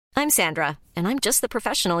I'm Sandra, and I'm just the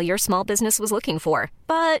professional your small business was looking for.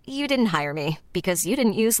 But you didn't hire me because you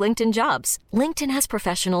didn't use LinkedIn Jobs. LinkedIn has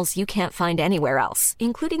professionals you can't find anywhere else,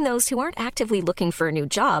 including those who aren't actively looking for a new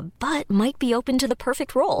job, but might be open to the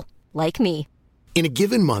perfect role, like me. In a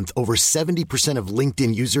given month, over 70% of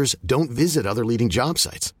LinkedIn users don't visit other leading job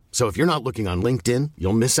sites. So if you're not looking on LinkedIn,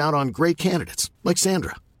 you'll miss out on great candidates like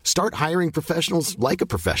Sandra. Start hiring professionals like a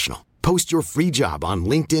professional. Post your free job on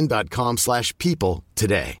linkedin.com/people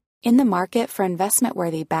today. In the market for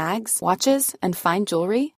investment-worthy bags, watches, and fine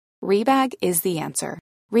jewelry, Rebag is the answer.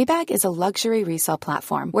 Rebag is a luxury resale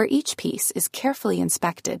platform where each piece is carefully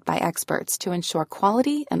inspected by experts to ensure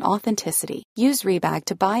quality and authenticity. Use Rebag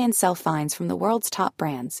to buy and sell finds from the world's top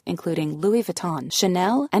brands, including Louis Vuitton,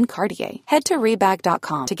 Chanel, and Cartier. Head to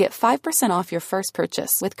Rebag.com to get 5% off your first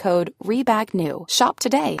purchase with code REBAGNEW. Shop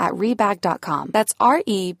today at Rebag.com. That's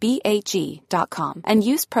REBAG.com. And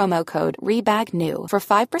use promo code REBAGNEW for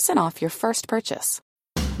 5% off your first purchase.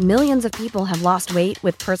 Millions of people have lost weight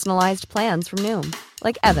with personalized plans from Noom.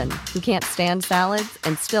 Like Evan, who can't stand salads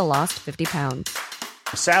and still lost 50 pounds.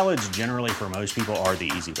 Salads generally for most people are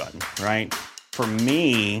the easy button, right? For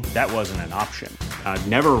me, that wasn't an option. I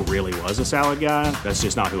never really was a salad guy. That's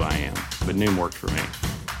just not who I am. But Noom worked for me.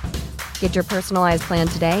 Get your personalized plan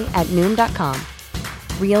today at Noom.com.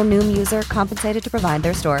 Real Noom user compensated to provide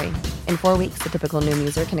their story. In 4 weeks, the typical Noom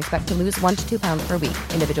user can expect to lose 1 to 2 pounds per week.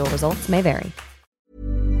 Individual results may vary.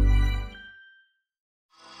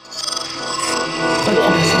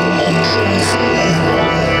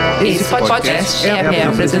 Esse podcast é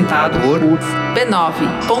apresentado por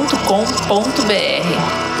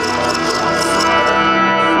b9.com.br.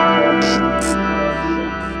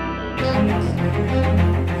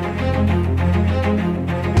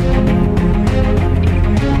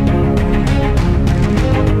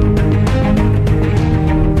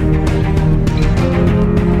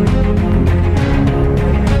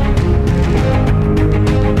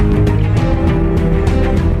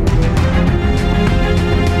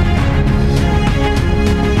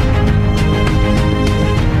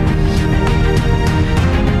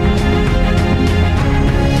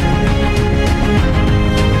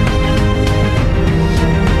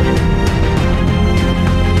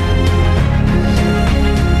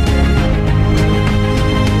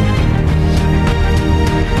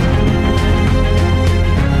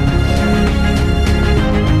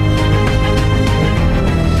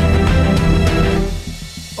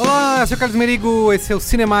 Olá, sou Carlos Merigo, esse é o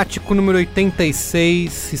Cinemático número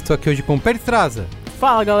 86. Estou aqui hoje com o Pedro Estraza.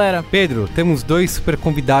 Fala, galera. Pedro, temos 2 super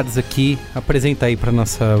convidados aqui. Apresenta aí pra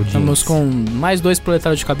nossa audiência. Estamos com mais 2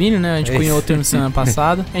 proletários de cabine, né? A gente cunhou o termo semana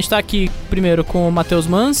passada. A gente tá aqui primeiro com o Matheus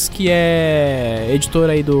Mans, que é editor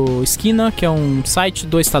aí do Esquina, que é um site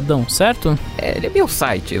do Estadão, certo? Ele é meu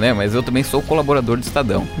site, né? Mas eu também sou colaborador do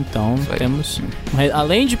Estadão. Então, temos,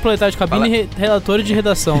 além de proletário de cabine, relator de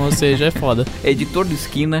redação, ou seja, é foda. Editor do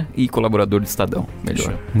Esquina e colaborador do Estadão,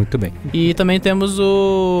 melhor. Muito bem. E também temos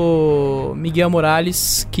o Miguel Morales,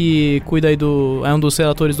 que cuida aí é um dos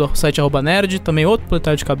redatores do site @nerd, também outro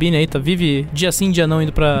proletário de cabine aí, vive dia sim, dia não,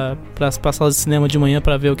 indo pra salas de cinema de manhã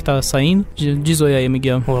pra ver o que tá saindo. Diz oi aí,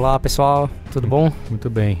 Miguel. Olá, pessoal, tudo bom? Muito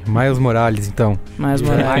bem. Miles Morales, então. Miles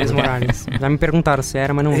Morales. Já me perguntaram se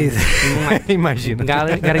era, mas não é. Imagina.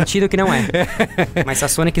 Garantido que não é. Mas se a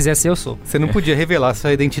Sony quiser ser, eu sou. Você não podia revelar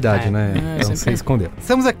sua identidade, né? Então você escondeu.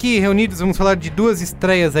 Estamos aqui reunidos, vamos falar de 2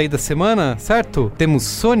 estreias aí da semana, certo? Temos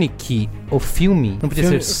Sonic, o filme. Não podia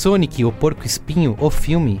ser Sonic, o Porco Espinho, o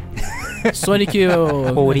filme. Sonic,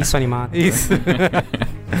 o ouriço animado. Isso.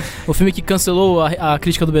 O filme que cancelou a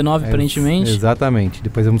crítica do B9, aparentemente. Exatamente.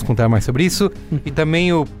 Depois vamos contar mais sobre isso. E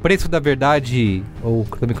também o Preço da Verdade, ou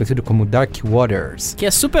também conhecido como Dark Waters. Que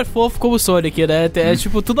é super fofo como o Sonic, né? É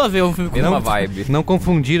tipo tudo a ver um filme com uma vibe. Não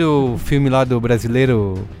confundir o filme lá do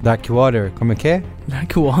brasileiro Dark Water, como é que é?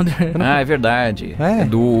 Dark Water? Ah, é verdade. É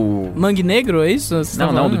do... Mangue Negro, é isso?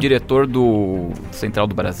 Não, do diretor do Central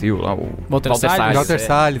do Brasil, lá, o Walter Salles. Walter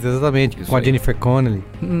Salles, exatamente, isso com a Jennifer Connelly.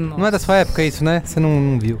 Não é da sua época isso, né? Você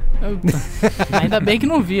não viu. Ainda bem que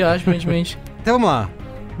não vi, eu acho, aparentemente. Então vamos lá.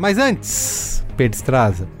 Mas antes, Pedro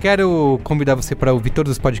Estraza, quero convidar você para ouvir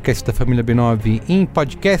todos os podcasts da família B9 em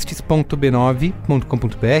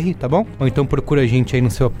podcasts.b9.com.br, tá bom? Ou então procura a gente aí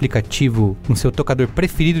no seu aplicativo, no seu tocador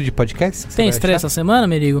preferido de podcasts. Tem estreia essa semana,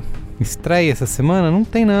 Merigo? estreia essa semana? Não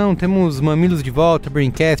tem não, temos Mamilos de volta,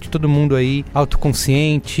 Braincast, todo mundo aí,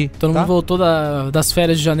 autoconsciente. Todo mundo voltou das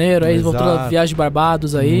férias de janeiro, aí voltou da viagem de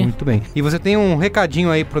Barbados aí. Muito bem. E você tem um recadinho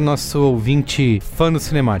aí pro nosso ouvinte fã do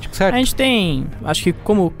cinemático, certo? A gente tem, acho que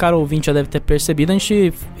como o cara ouvinte já deve ter percebido, a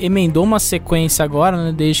gente emendou uma sequência agora,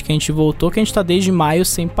 né, desde que a gente voltou, que a gente tá desde maio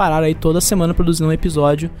sem parar aí toda semana produzindo um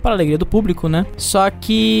episódio para a alegria do público, né? Só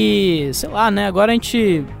que, sei lá, né, agora a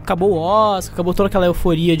gente acabou o Oscar, acabou toda aquela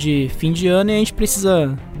euforia de fim de ano e a gente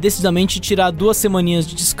precisa decididamente tirar 2 semaninhas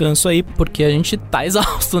de descanso aí, porque a gente tá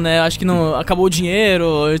exausto, né? Acho que não acabou o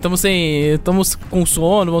dinheiro, estamos com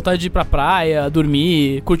sono, vontade de ir pra praia,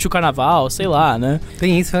 dormir, curtir o carnaval, sei lá, né?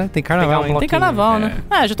 Tem isso, né? Tem carnaval, Tem carnaval, né?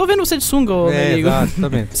 Já tô vendo você de sunga, meu amigo. Exato, tá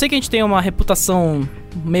vendo. Sei que a gente tem uma reputação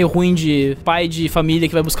meio ruim de pai de família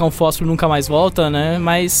que vai buscar um fósforo e nunca mais volta, né?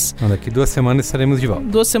 Mas... daqui 2 semanas estaremos de volta.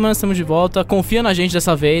 2 semanas estamos de volta. Confia na gente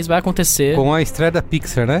dessa vez, vai acontecer. Com a estreia da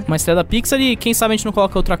Pixar, né? Uma estreia da Pixar e quem sabe a gente não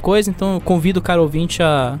coloca outra coisa, então eu convido o cara ouvinte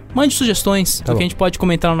a... Mande sugestões, que a gente pode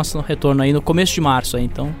comentar no nosso retorno aí no começo de março aí,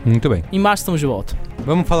 então... Muito bem. Em março estamos de volta.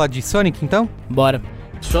 Vamos falar de Sonic, então? Bora.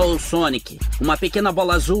 Sou o Sonic, uma pequena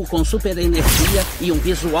bola azul com super energia e um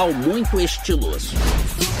visual muito estiloso.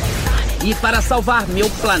 E para salvar meu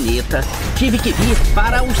planeta, tive que vir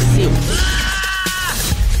para o seu.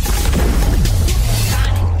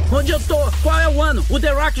 Onde eu tô? Qual é o ano? O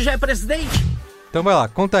The Rock já é presidente? Então vai lá,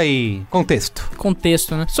 conta aí,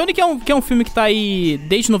 contexto, né? Sonic é um filme que tá aí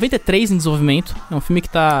desde 93 em desenvolvimento. É um filme que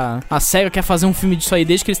tá... A SEGA quer fazer um filme disso aí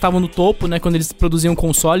desde que eles estavam no topo, né? Quando eles produziam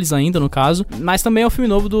consoles ainda, no caso. Mas também é um filme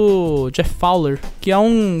novo do Jeff Fowler, que é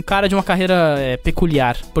um cara de uma carreira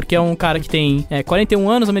peculiar. Porque é um cara que tem 41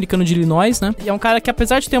 anos, americano de Illinois, né? E é um cara que,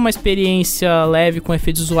 apesar de ter uma experiência leve com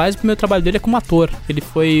efeitos visuais, o primeiro trabalho dele é como ator. Ele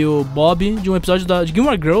foi o Bob de um episódio de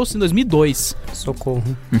Gilmore Girls em 2002. Socorro.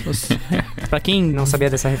 Pra quem não sabia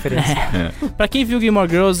dessa referência. Pra quem viu Gilmore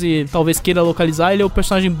Girls e talvez queira localizar, ele é o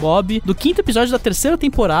personagem Bob do 5º episódio da 3ª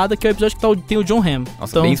temporada, que é o episódio que tem o John Hamm.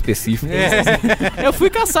 Nossa, então, bem específico. Eu fui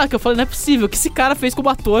caçar, que eu falei, não é possível, o que esse cara fez como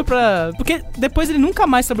ator pra... Porque depois ele nunca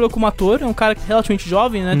mais trabalhou como ator, é um cara relativamente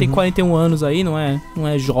jovem, né? Tem 41 anos aí, não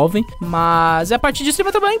é jovem. Mas a partir disso ele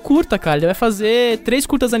vai trabalhar em curta, cara. Ele vai fazer 3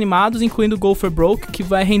 curtas animados, incluindo Gopher Broke, que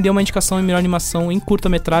vai render uma indicação em melhor animação em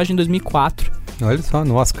curta-metragem em 2004. Olha só,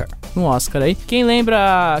 no Oscar. No Oscar aí.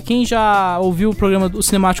 Quem já ouviu o programa do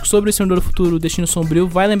Cinemático sobre o Exterminador do Futuro, Destino Sombrio,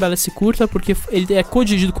 vai lembrar desse curta, porque ele é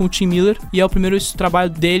co-dirigido com o Tim Miller e é o primeiro trabalho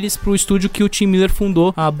deles pro estúdio que o Tim Miller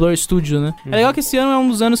fundou, a Blur Studio, né? É legal que esse ano é um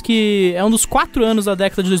dos anos que... É um dos 4 anos da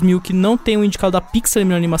década de 2000 que não tem um indicado da Pixar em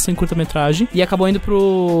melhor animação em curta-metragem, e acabou indo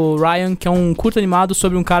pro Ryan, que é um curta animado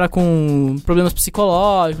sobre um cara com problemas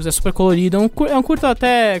psicológicos, é super colorido, é um curta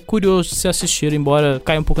até curioso de se assistir, embora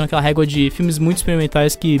caia um pouco naquela régua de filmes muito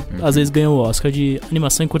experimentais que às vezes ganham o Oscar de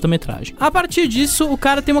animação em curta-metragem. A partir disso, o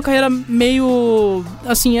cara tem uma carreira meio...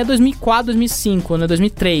 Assim, é 2004, 2005, né?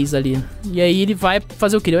 2003 ali. E aí ele vai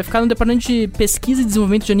fazer o quê? Ele vai ficar no departamento de pesquisa e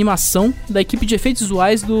desenvolvimento de animação da equipe de efeitos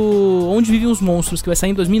visuais do Onde Vivem os Monstros, que vai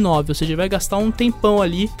sair em 2009. Ou seja, ele vai gastar um tempão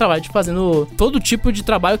ali fazendo todo tipo de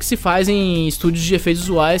trabalho que se faz em estúdios de efeitos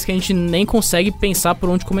visuais que a gente nem consegue pensar por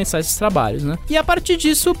onde começar esses trabalhos, né? E a partir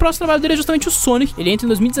disso, o próximo trabalho dele é justamente o Sonic. Ele entra em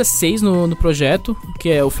 2016 no projeto, que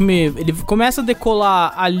é o filme... Ele começa a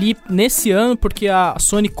decolar ali nesse ano, porque a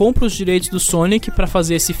Sony compra os direitos do Sonic pra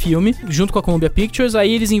fazer esse filme, junto com a Columbia Pictures.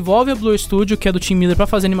 Aí eles envolvem a Blur Studio, que é do Tim Miller, pra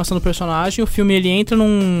fazer a animação do personagem. O filme, ele entra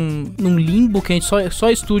num limbo, que a gente só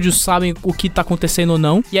estúdios sabem o que tá acontecendo ou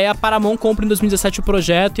não. E aí a Paramount compra em 2017 o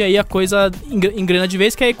projeto, e aí a coisa engrena de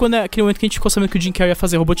vez, que aí quando é aquele momento que a gente ficou sabendo que o Jim Carrey ia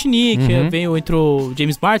fazer Robotnik, entrou o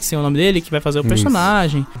James Marsden, é o nome dele, que vai fazer o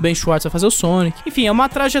personagem. Ben Schwartz vai fazer o Sonic. Enfim, é uma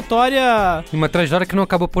trajetória... Uma trajetória que não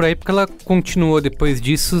acabou por aí, porque ela continuou depois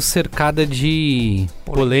disso cercada de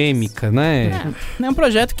polêmica, né? É um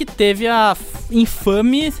projeto que teve a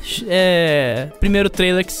infame primeiro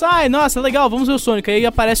trailer que sai, nossa, legal, vamos ver o Sonic. Aí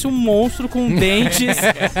aparece um monstro com dentes.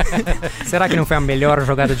 Será que não foi a melhor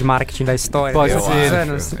jogada de marketing da história? Pode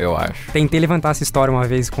ser. Eu acho. Tentei levantar essa história uma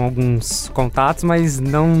vez com alguns contatos, mas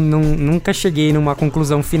nunca cheguei numa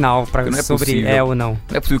conclusão final sobre ou não.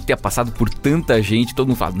 Não é possível que tenha passado por tanta gente, todo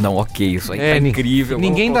mundo fala, não, ok, isso aí tá incrível.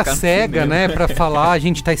 Ninguém da SEGA, né, pra falar, a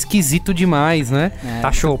gente tá esquisito demais, né?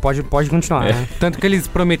 Tá show, pode continuar, né? Tanto que eles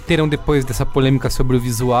prometeram depois dessa polêmica sobre o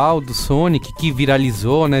visual do Sonic, que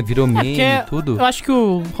viralizou, né? Virou meme e tudo. Eu acho que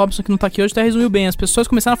o Robson, que não tá aqui hoje, até resumiu bem. As pessoas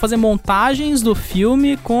começaram a fazer montagens do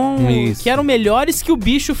filme que eram melhores que o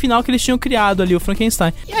bicho final que eles tinham criado ali, o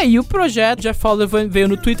Frankenstein. E aí o projeto, Jeff Fowler veio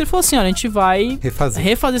no Twitter e falou assim, olha, a gente vai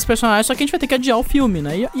refazer esse personagem, só que a gente vai ter que adiar o filme,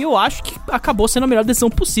 né? E eu acho que acabou sendo a melhor decisão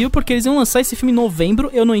possível, porque eles iam lançar esse filme em novembro.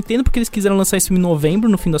 Eu não entendo porque eles quiseram lançar esse filme em novembro,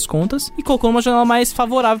 no fim das contas, e colocou uma janela mais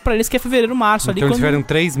favorável pra eles, que é fevereiro, março. Então eles tiveram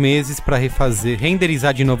 3 meses pra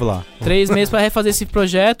renderizar de novo lá. 3 meses pra refazer esse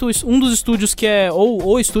projeto. Um dos estúdios que é, ou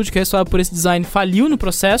o estúdio que é responsável por esse design, faliu no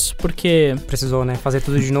processo, porque... Precisou, né? Fazer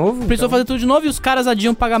tudo de novo. Precisou fazer tudo de novo, e os caras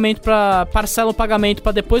adiam pagamento parcelam o pagamento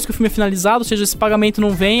pra depois que o filme é finalizado, ou seja, esse pagamento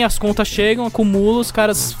não vem, as contas chegam, acumulam, os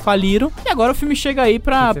caras faliram, e agora o filme chega aí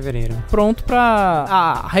pronto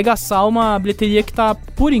pra arregaçar uma bilheteria que tá,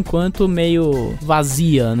 por enquanto, meio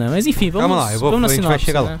vazia, né? Mas enfim, vamos lá, a gente vai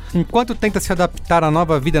chegar lá. Enquanto tenta se adaptar à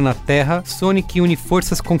nova vida na Terra, Sonic une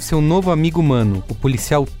forças com seu novo amigo humano, o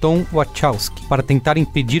policial Tom Wachowski, para tentar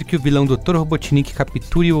impedir que o vilão Dr. Robotnik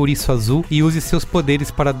capture o ouriço azul e use seus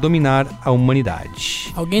poderes para dominar a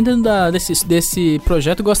humanidade. Alguém dentro desse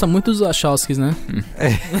projeto gosta muito dos Wachowskis, né?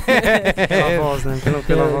 Pela voz, né?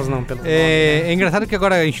 Pela voz não. É engraçado que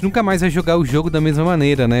agora a gente nunca mais vai jogar o jogo da mesma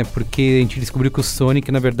maneira, né? Porque a gente descobriu que o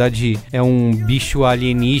Sonic, na verdade, é um bicho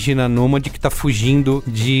alienígena nômade que tá fugindo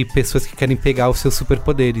de pessoas que querem pegar os seus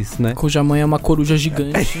superpoderes, né? Cuja mãe é uma coruja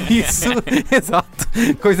gigante. Isso, exato.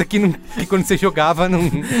 Coisa que quando você jogava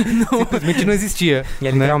simplesmente não existia. E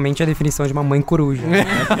é literalmente a definição de uma mãe coruja.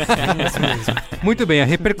 É isso mesmo. Muito bem, a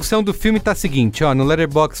repercussão do filme tá a seguinte, ó, no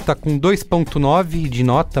Letterboxd tá com 2.9 de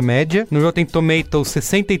nota média, no Rotten Tomatoes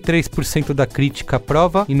 63% da crítica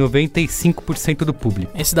aprova e 95% do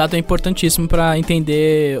público. Esse dado é importantíssimo pra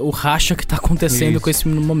entender o racha que tá acontecendo com esse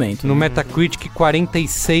filme no momento. No Metacritic,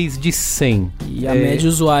 46 de 100. E a média de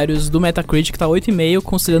usuários do Metacritic tá 8,5,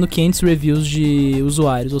 considerando 500 reviews de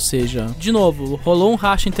usuários, ou seja, de novo, rolou um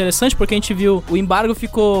racha interessante, porque a gente viu, o embargo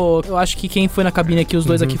ficou, eu acho que quem foi na cabine aqui, os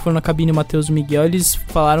dois aqui foram na cabine, o Matheus e o Miguel, eles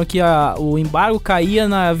falaram que o embargo caía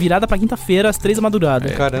na virada pra quinta-feira, às 3 da madrugada.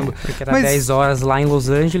 Caramba. Porque era 10 horas lá em Los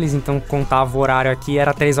Angeles, então contava o horário aqui,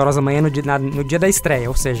 era 3 horas da manhã no dia da estreia,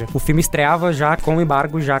 ou seja, o filme estreava já com o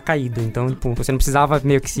embargo já caído, então, tipo, você não precisava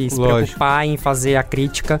meio que se preocupar em fazer a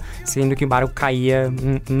crítica, sendo que o embargo caía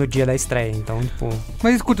no dia da estreia, então, tipo...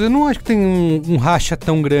 Mas escuta, eu não acho que tem um racha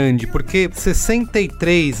tão grande, porque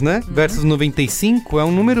 63, né, versus 95 é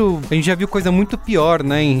um número, a gente já viu coisa muito pior,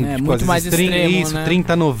 né, tipo, muito mais extremo, isso, né?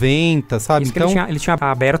 30, 90, sabe? Isso, então ele tinha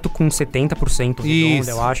aberto com 70% redondo,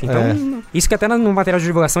 eu acho, então, isso que até no material de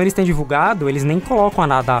divulgação eles têm divulgado, eles nem colocam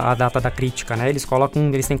a data da crítica, né, eles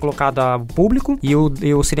têm colocado a público e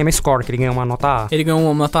o Cinema Score, que ele ganhou uma nota A. Ele ganhou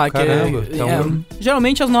uma nota A. Caramba.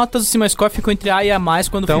 Geralmente as notas do Cinema Score ficam entre A e A+,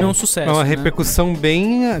 quando o filme é um sucesso. É uma repercussão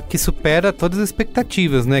bem que supera todas as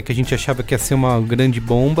expectativas, né, que a gente achava que ia ser uma grande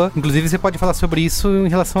bomba. Inclusive, você pode falar sobre isso em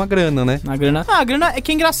relação à grana, né? A grana é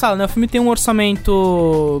que é engraçado, né? O filme tem um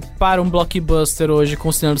orçamento para um blockbuster hoje,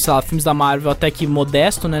 considerando, sei lá, filmes da Marvel até que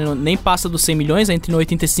modesto, né? Nem passa dos 100 milhões, é entre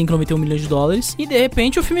 85 e 91 milhões de dólares. E, de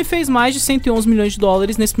repente, o filme fez mais de 111 milhões de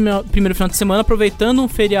dólares nesse primeiro final de semana, aproveitando um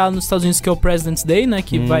feriado nos Estados Unidos que é o President's Day, né?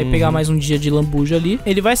 Que vai pegar mais um dia de lambuja ali.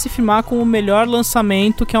 Ele vai se firmar com o melhor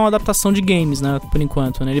lançamento, que é uma adaptação de games, né? Por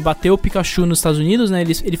enquanto, né? Ele bateu o Pikachu nos Estados Unidos, né?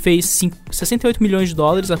 Ele fez 68 milhões de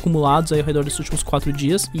dólares acumulados aí ao redor dos últimos 4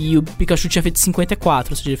 dias. E o Pikachu tinha feito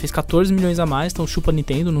 54, ou seja, ele fez 14 milhões a mais, então chupa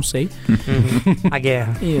Nintendo, não sei. A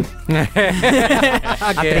guerra.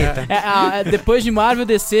 A treta. Depois de Marvel,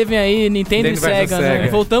 DC, vem aí Nintendo e Sega, né?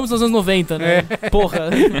 Voltamos nos anos 90, né? Porra.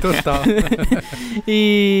 Total.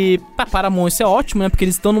 E pra Paramount isso é ótimo, né? Porque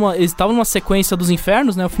eles estavam numa sequência dos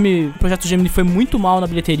infernos, né? O Projeto Gemini foi muito mal na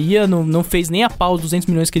bilheteria, não fez nem a pau os 200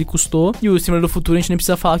 milhões que ele custou. E o Exterminador do Futuro, a gente nem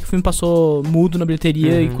precisa falar que o filme passou mudo na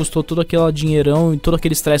bilheteria e custou todo aquele dinheirão e todo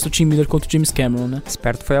aquele estresse do Tim Miller contra o James Cameron, né?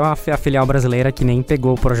 Esperto foi a filial brasileira que nem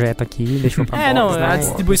pegou o projeto aqui e deixou pra Fox, né? A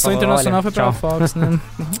distribuição internacional foi pra Fox, né?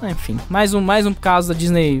 Enfim, mais um caso da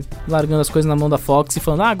Disney largando as coisas na mão da Fox e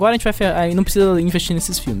falando, agora a gente vai não precisa investir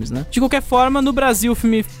nesses filmes, né? De qualquer forma, no Brasil o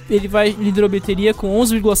filme ele liderou a bilheteria com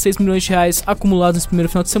 11,6 milhões de reais acumulados nesse primeiro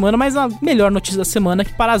final de semana, mas a melhor notícia da semana é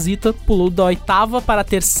que Parasita pulou da 8ª para a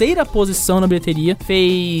 3ª posição na bilheteria,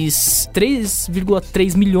 fez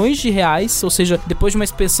 3,3 milhões de reais, ou seja, depois de uma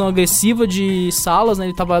expansão agressiva de salas, né,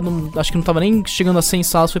 ele tava, acho que não tava nem chegando a 100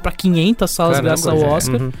 salas, foi pra 500 salas. Caramba, graças ao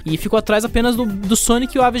Oscar, e ficou atrás apenas do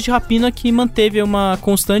Sonic e o Aves de Rapina, que manteve uma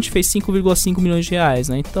constante, fez 5,5 milhões de reais,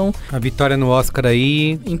 né, então... A vitória no Oscar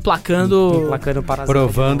aí... Emplacando Parasita,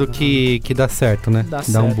 provando que dá certo, né?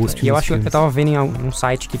 Dá um boost. E eu acho que eu tava vendo em um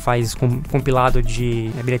site que faz compilado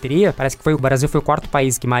de bilheteria, parece que o Brasil foi o 4º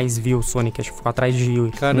país que mais viu o Sonic, acho que ficou atrás de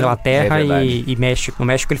Inglaterra e México. No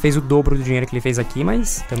México ele fez o dobro do dinheiro que ele fez aqui,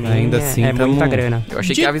 mas também ainda assim, muita grana. Eu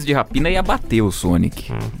achei que Aves de Rapina ia bater o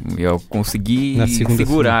Sonic. Eu consegui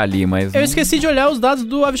segurar ali, mas... Eu esqueci de olhar os dados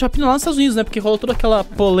do Aves de Rapina lá nos Estados Unidos, né? Porque rolou toda aquela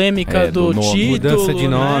polêmica do título, mudança de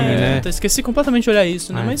nome, né? Então, esqueci completamente de olhar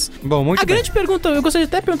isso, né? Mas bom, muito grande pergunta, eu gostaria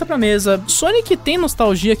de até perguntar pra mesa, Sonic tem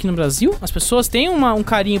nostalgia aqui no Brasil? As pessoas têm um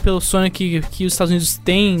carinho pelo Sonic que os Estados Unidos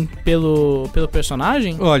têm pelo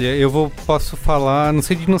personagem? Olha, posso falar, não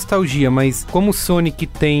sei de nostalgia, mas como o Sonic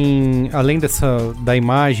tem, além da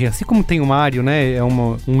imagem, assim como tem o Mario, né? É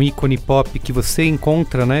um ícone pop que você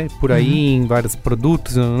encontra, né? Por aí em vários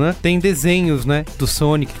produtos, né? Tem desenhos, né? Do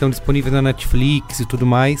Sonic que estão disponíveis na Netflix e tudo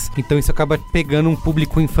mais. Então isso acaba pegando um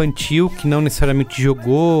público infantil que não necessariamente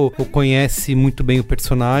jogou ou conhece muito bem o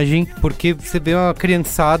personagem, porque você vê uma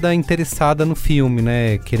criançada interessada no filme,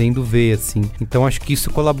 né? Querendo ver, assim. Então acho que isso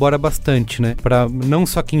colabora bastante, né? Pra não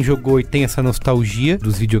só quem jogou e tem essa nostalgia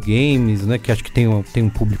dos videogames, né? Que acho que tem um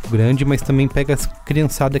público grande, mas também pega essa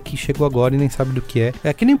criançada que chegou agora e nem sabe do que é.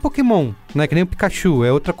 É que nem Pokémon, né? Que nem o Pikachu.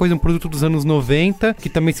 É outra coisa, um produto dos anos 90, que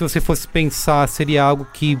também, se você fosse pensar, seria algo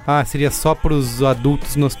que seria só pros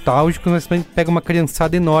adultos nostálgicos, mas também pega uma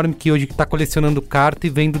criançada enorme que hoje tá colecionando carta e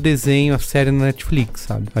vendo desenho, a série na Netflix,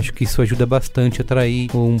 sabe? Acho que isso ajuda bastante a atrair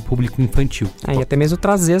um público infantil. E até mesmo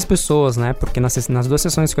trazer as pessoas, né? Porque nas 2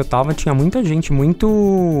 sessões que eu tava, tinha muita gente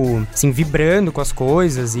muito, assim, vibrando com as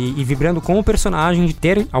coisas e vibrando com o personagem, de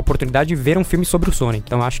ter a oportunidade de ver um filme sobre o Sonic.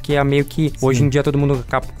 Então acho que é meio que, hoje em dia todo mundo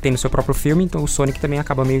acaba tendo seu próprio filme, então o Sonic também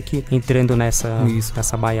acaba meio que entrando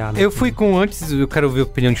nessa baiada. Eu fui antes, eu quero ver a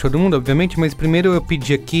opinião de todo mundo, obviamente, mas primeiro eu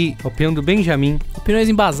pedi aqui a opinião do Benjamin. Opiniões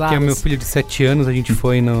embasadas. Que é meu filho de 7 anos, a gente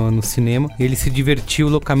foi no cinema, e ele se divertiu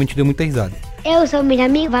loucamente, deu muita risada. Eu sou o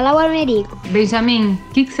Benjamin, vai lá o Almerico. Benjamin,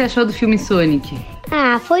 o que você achou do filme Sonic?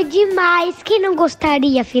 Foi demais, quem não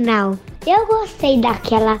gostaria, afinal? Eu gostei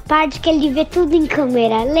daquela parte que ele vê tudo em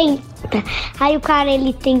câmera lenta. Aí o cara,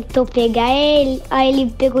 ele tentou pegar ele, aí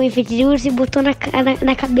ele pegou o enfeite de urso e botou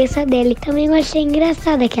na cabeça dele. Também eu achei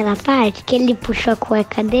engraçada aquela parte que ele puxou a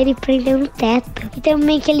cueca dele e prendeu no teto. E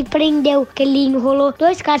também que ele enrolou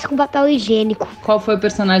 2 caras com papel higiênico. Qual foi o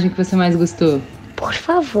personagem que você mais gostou? Por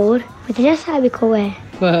favor, você já sabe qual é.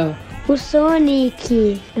 Qual? O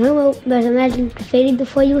Sonic. O meu personagem preferido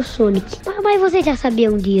foi o Sonic. Mas vocês já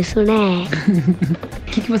sabiam disso, né?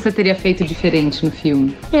 O que você teria feito diferente no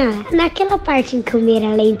filme? Naquela parte em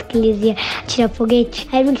câmera lenta que eles iam tirar foguete,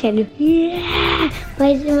 aí me disseram,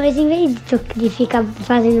 mas em vez de ficar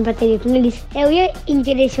fazendo bateria com eles, eu ia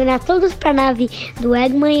direcionar todos pra nave do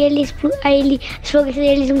Eggman e os foguetes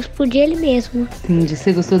deles iam explodir ele mesmo. Entendi.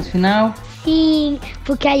 Você gostou do final? Sim,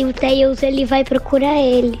 porque aí o Tails, ele vai procurar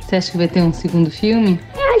ele. Você acha que vai ter um segundo filme?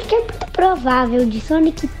 Eu acho que é muito provável, de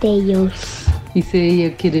Sonic e Tails. E você ia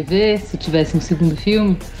querer ver se tivesse um segundo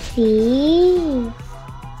filme? Sim.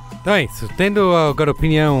 Então é isso, tendo agora a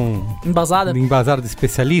opinião embasada do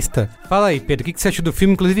especialista, fala aí, Pedro, o que você achou do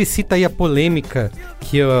filme? Inclusive cita aí a polêmica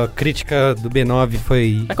que a crítica do B9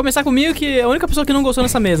 foi... Vai começar comigo, que é a única pessoa que não gostou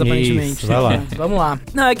nessa mesa, aparentemente. Vai lá. Vamos lá.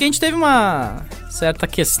 Não, é que a gente teve uma certa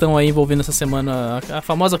questão aí envolvendo essa semana a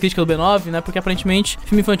famosa crítica do B9, né? Porque aparentemente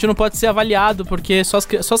filme infantil não pode ser avaliado, porque só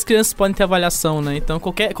as crianças podem ter avaliação, né? Então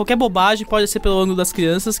qualquer bobagem pode ser pelo ângulo das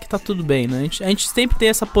crianças que tá tudo bem, né? A gente sempre tem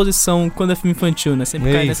essa posição quando é filme infantil, né?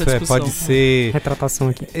 Sempre cai nessa discussão. Pode ser... Retratação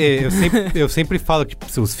aqui. Eu sempre falo que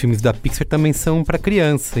os filmes da Pixar também são pra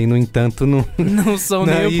criança, e no entanto não são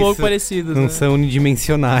nem um pouco parecidos, não né? são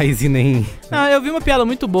unidimensionais e nem... Eu vi uma piada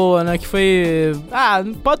muito boa, né? Que foi...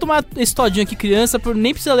 pode tomar esse todinho aqui, criança,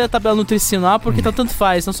 nem precisa ler a tabela nutricional, porque tá tanto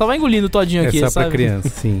faz, então só vai engolindo o todinho aqui, só sabe? pra criança,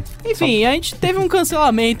 sim. Enfim, a gente teve um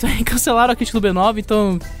cancelamento, cancelaram a crítica do B9,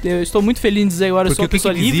 então eu estou muito feliz em dizer agora eu sou uma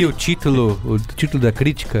pessoa livre. Porque o que dizia o título da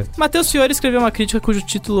crítica? Matheus Fiore escreveu uma crítica cujo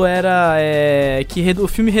título era que o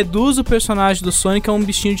filme reduz o personagem do Sonic a um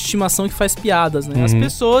bichinho de estimação que faz piadas, né? As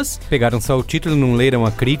pessoas... Pegaram só o título, não leram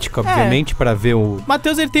a crítica, obviamente, pra ver o...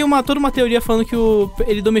 Matheus, ele tem toda uma teoria falando que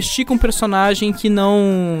ele domestica um personagem que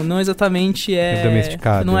não exatamente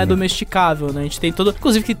domesticável, não é domesticável, né? A gente tem todo...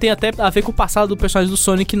 Inclusive que tem até a ver com o passado do personagem do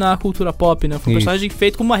Sonic na cultura pop, né? Foi um personagem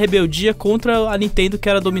feito como uma rebeldia contra a Nintendo, que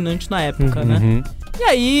era dominante na época, né? E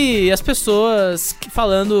aí, as pessoas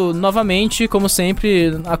falando novamente, como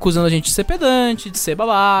sempre, acusando a gente de ser pedante, de ser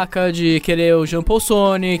babaca, de querer o Jean Paul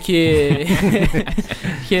Sonic,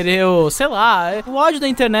 querer o, sei lá, o ódio da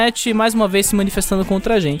internet mais uma vez se manifestando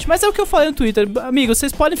contra a gente. Mas é o que eu falei no Twitter, amigos,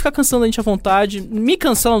 vocês podem ficar cancelando a gente à vontade, me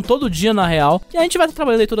cancelam todo dia na real, e a gente vai estar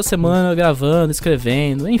trabalhando aí toda semana, gravando,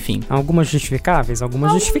 escrevendo, enfim. Algumas justificáveis,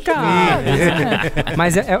 algumas justificáveis.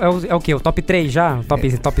 Mas é o quê? O top 3 já?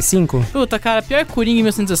 Top 5? Puta, cara, pior Coringa em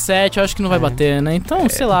 1917, eu acho que não vai bater, né? Então,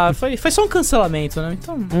 sei lá, foi só um cancelamento, né?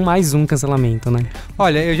 Então... Mais um cancelamento, né?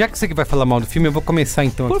 Olha, já que você vai falar mal do filme, eu vou começar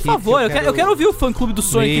então Por aqui. Por favor, eu quero ouvir o fã-clube do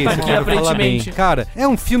Sonic que tá aqui, aparentemente. Cara, é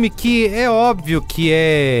um filme que é óbvio que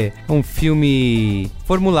é um filme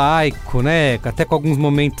formulaico, né? Até com alguns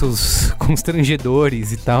momentos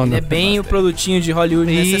constrangedores e tal. Ele é bem o produtinho de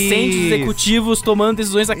Hollywood, né? Você sente os executivos tomando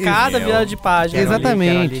decisões a cada virada de página.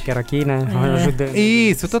 Exatamente. Quero aqui, né? Ajudando.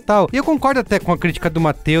 Isso, total. E eu concordo até com a crítica do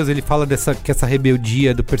Matheus, ele fala que essa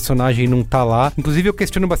rebeldia do personagem não tá lá. Inclusive eu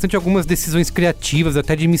questiono bastante algumas decisões criativas,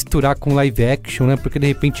 até de misturar com live action, né? Porque de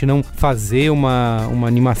repente não fazer uma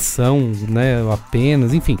animação, né?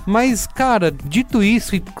 Apenas, enfim. Mas, cara, dito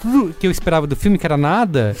isso, e tudo que eu esperava do filme, que era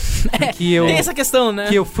nada, que eu... Tem essa questão, né?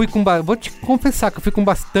 Que eu fui com... Vou te confessar que eu fui com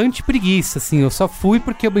bastante preguiça, assim. Eu só fui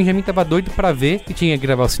porque o Benjamin tava doido pra ver, e tinha que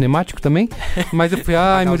gravar o cinemático também. Mas eu fui,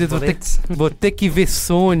 ai meu Deus, vou ter que ver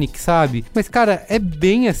Sonic, sabe? Mas, cara, é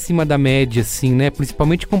bem acima da média, assim, né?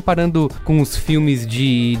 Principalmente comparando com os filmes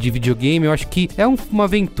de videogame. Eu acho que é uma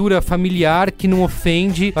aventura familiar que não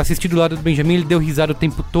ofende. Eu assisti do lado do Benjamin, ele deu risada o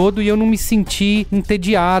tempo todo e eu não me senti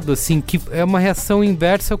entediado, assim, que é uma reação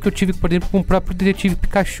inversa ao que eu tive, por exemplo, com o próprio Detetive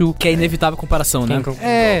Pikachu. Que é inevitável comparação, né?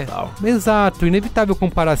 Exato, inevitável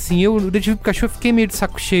comparar, assim. O Detetive Pikachu eu fiquei meio de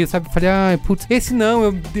saco cheio, sabe? Falei, putz, esse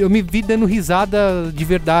não, eu me vi dando risada de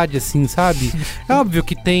verdade, assim, sabe? É óbvio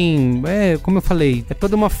que tem, como eu falei, é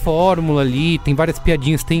toda uma fórmula ali, tem várias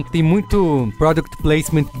piadinhas, tem muito product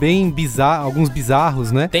placement bem bizarro, alguns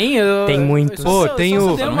bizarros, né? Tem muitos. Pô, tem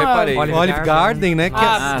o Olive Garden, né?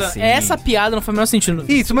 Essa piada não foi o menor sentido.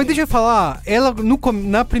 Isso, mas deixa eu falar, ela,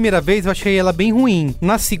 na primeira vez eu achei ela bem ruim.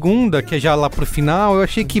 Na segunda, que é já lá pro final, eu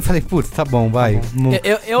achei que, falei, putz, tá bom, vai.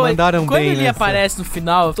 Mandaram quando bem, ele aparece no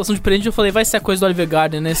final, situação de presente, eu falei, vai ser a coisa do Olive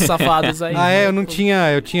Garden, né? Esses safados aí.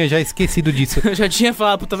 Eu tinha já esquecido disso. Eu já tinha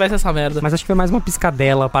falado, puta, vai ser essa merda. Mas acho que foi mais uma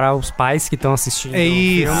piscadela para os pais que estão assistindo o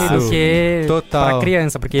filme do que total. pra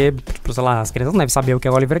criança, porque, tipo, sei lá, as crianças não devem saber o que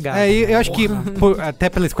é o Olive Garden. Eu acho que, até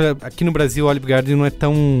pela escolha, aqui no Brasil, o Olive Garden não é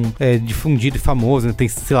tão difundido e famoso, né? Tem,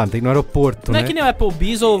 sei lá, tem no aeroporto, não né? é que nem o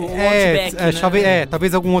Applebee's ou o Outback, né?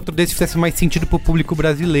 Talvez algum outro desses fizesse mais sentido pro público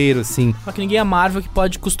brasileiro, assim. Só que ninguém é Marvel que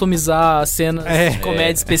pode customizar cenas de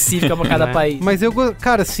comédia específica pra cada país. Mas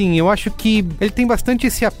cara, assim, eu acho que ele tem bastante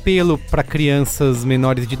esse apelo pra crianças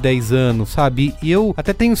menores de 10 anos, sabe? E eu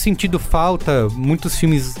até tenho sentido falta, muitos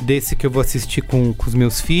filmes desse que eu vou assistir com os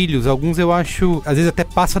meus filhos, alguns eu acho, às vezes até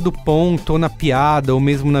passa do ponto, ou na piada, ou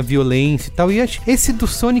mesmo na violência e tal. E esse do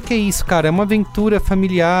Sonic é isso, cara, é uma aventura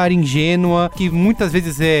familiar, ingênua, que muitas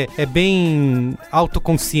vezes é bem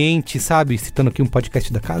autoconsciente, sabe? Citando aqui um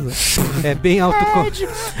podcast da casa. É bem autoconsciente.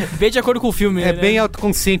 Bem de acordo com o filme. É bem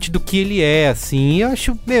autoconsciente do que ele é, assim. E eu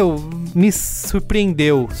acho, me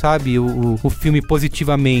surpreendeu, sabe? O filme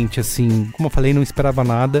positivamente, assim. Como eu falei, não esperava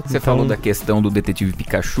nada. Você falou da questão do Detetive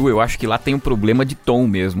Pikachu, eu acho que lá tem um problema de tom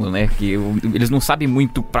mesmo, né? Que eles não sabem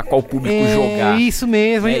muito pra qual público jogar. É isso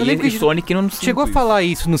mesmo. Eu lembro que Sonic não chegou a falar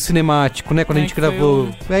isso no cinemático, né? Quando a gente gravou.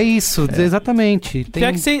 É isso, exatamente.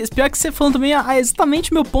 Pior que você falando também,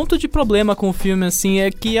 exatamente meu ponto de problema com o filme, assim,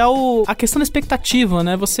 é que é a questão da expectativa,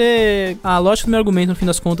 né? A lógica do meu argumento, no fim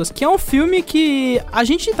das contas, que é um filme que a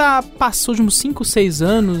gente passou de uns 5, 6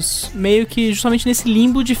 anos meio que justamente nesse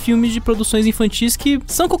limbo de filmes de produções infantis que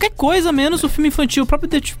são qualquer coisa menos o filme infantil. O próprio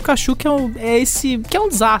Detetive Pikachu, que é um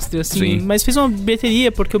desastre, assim. Sim. Mas fez uma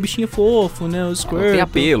bilheteria porque o bichinho é fofo, né? O Squirtle. Tem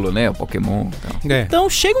apelo, né? O Pokémon. Então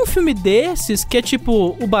chega um filme desses que é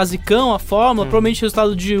tipo o basicão, a fórmula, provavelmente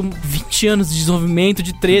resultado de 20 anos de desenvolvimento,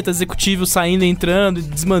 de treta, executivo saindo, entrando e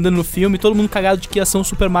desmandando no filme, todo mundo cagado de que ia ser um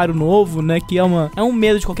Super Mario novo, né? Que é um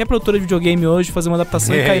medo de qualquer produtora de videogame hoje fazer uma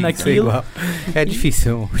adaptação e cair naquilo. É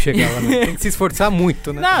difícil chegar lá, né? Tem que se esforçar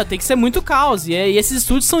muito, né? Não, tem que ser muito caos. E esses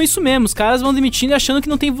estúdios são isso mesmo. Os caras vão demitindo e achando que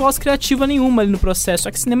não tem voz criativa nenhuma ali no processo.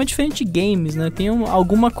 Só que cinema é diferente de games, né? Tem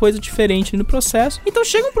alguma coisa diferente ali no processo. Então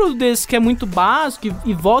chega um produto desse que é muito básico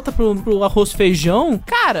e volta pro arroz feijão.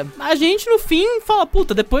 Cara, a gente no fim fala,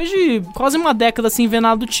 puta, depois de quase uma década sem ver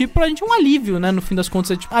nada do tipo, pra gente é um alívio, né? No fim das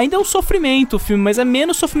contas, ainda é um sofrimento o filme, mas é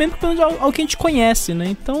menos sofrimento que ao que a gente conhece, né?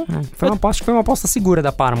 Então... Foi uma aposta segura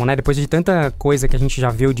da Paramount, né? Depois de tanta coisa que a gente já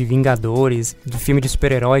viu de Vingadores, do filme de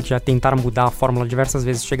super-herói, que já tentaram mudar a fórmula diversas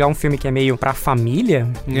vezes, chegar um filme que é meio pra família,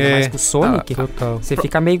 mais com o Sonic, você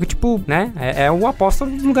fica meio tipo, né? É o aposta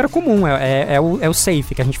no lugar comum, é o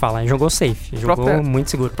safe que a gente fala, jogou safe, jogou muito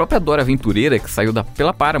seguro. A própria Dora Aventureira, que saiu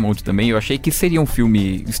pela Paramount também, eu achei que seria um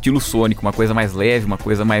filme estilo Sonic, uma coisa mais leve, uma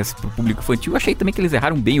coisa mais pro público infantil. Eu achei também que eles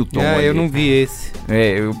erraram bem o tom. Eu não vi esse.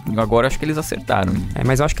 Agora acho que eles acertaram.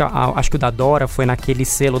 Mas eu acho que o da Dora foi naquele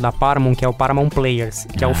selo da Paramount, que é o Paramount Players,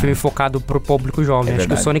 que é um filme focado pro público jovem. Acho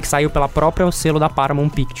que o Sonic saiu pela própria selo da Paramount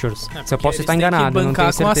Pictures. Se eu posso estar enganado, não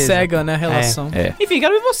tenho certeza. Com a SEGA, né, a relação. Enfim,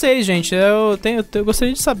 quero ver vocês, gente. Eu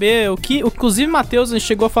gostaria de saber o que... Inclusive, Matheus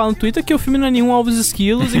chegou a falar no Twitter que o filme não é nenhum Alves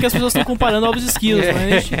Esquilos e que as pessoas estão comparando Alves Esquilos.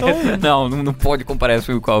 Mas então... Não pode comparar esse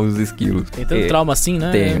filme com Alves Esquilos. Tem tanto trauma assim,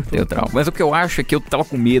 né? Tem trauma. Mas o que eu acho é que eu tava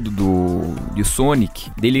com medo de Sonic,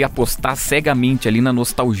 dele apostar cegamente ali na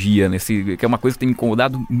nostalgia, que é uma coisa que tem me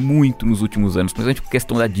incomodado muito nos últimos anos, principalmente por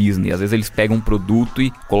questão da Disney. Às vezes eles pegam um produto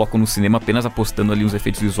e colocam no cinema apenas apostando ali nos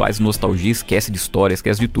efeitos visuais, nostalgia, esquece de história,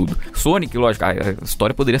 esquece de tudo. Sonic, lógico, a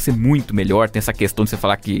história poderia ser muito melhor, tem essa questão de você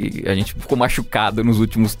falar que a gente ficou machucado nos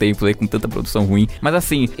últimos tempos aí com tanta produção ruim, mas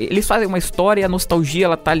assim, eles fazem uma história e a nostalgia,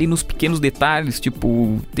 ela tá ali nos pequenos detalhes,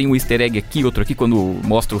 tipo, tem um easter egg aqui, outro aqui, quando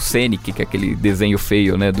mostra o Sonic, que é aquele desenho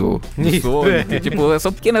feio, né, do Sonic, tipo,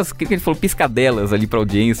 são pequenas, que ele falou, piscadelas ali pra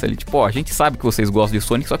audiência, ali, tipo, a gente sabe que vocês gostam de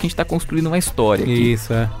Sonic, só que a gente tá construindo uma história aqui.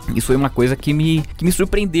 Isso foi uma coisa que me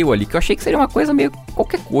surpreendeu ali, que eu achei que seria uma coisa meio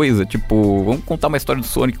qualquer coisa, tipo, vamos contar uma história do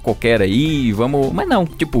Sonic qualquer aí, mas não,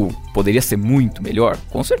 tipo, poderia ser muito melhor?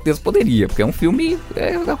 Com certeza poderia, porque é um filme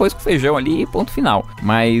arroz com feijão ali, ponto final.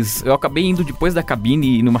 Mas eu acabei indo depois da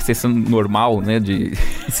cabine numa sessão normal, né, de...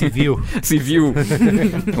 Civil.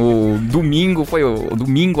 O domingo, foi o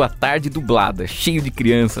domingo à tarde dublada, cheio de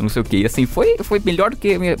criança, não sei o que. E assim, foi melhor do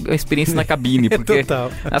que a minha experiência na cabine, porque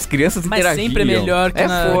as crianças interagiam. Mas sempre é melhor que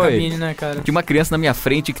na cabine, né, cara? Tinha uma criança na minha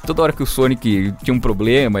frente que toda hora que o Sonic tinha um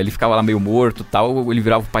problema, ele ficava lá meio morto e tal, ele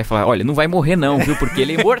virava pro pai e falava, olha, não vai morrer não, viu, porque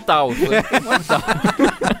ele é imortal.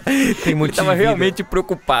 Tem muito. Ele tava realmente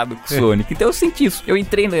preocupado com o Sonic. Então eu senti isso. Eu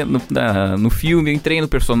entrei no filme, eu entrei no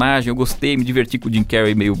personagem, eu gostei, me diverti com o Jim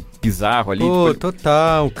Carrey meio bizarro ali.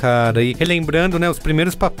 Total, cara. E relembrando, né, os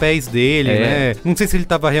primeiros papéis dele, né? Não sei se ele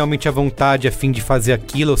tava realmente à vontade, a fim de fazer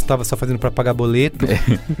aquilo, ou se tava só fazendo pra pagar boleto.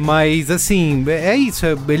 Mas, assim, é isso.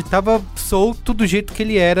 Ele tava solto do jeito que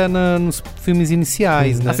ele era nos filmes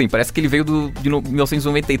iniciais, né? Assim, parece que ele veio de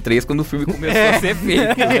 1993, quando o filme começou a ser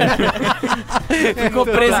feito. Ficou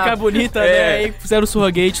preso com a bonita, né? Aí fizeram o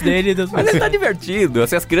surrogate dele. Mas ele tá divertido.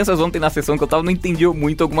 Assim, as crianças ontem na sessão que eu tava não entendiam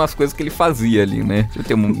muito algumas coisas que ele fazia ali, né?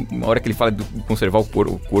 Tem uma hora que ele fala de conservar o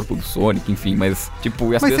corpo do Sonic, enfim, mas tipo...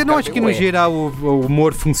 Mas você não acha que no geral o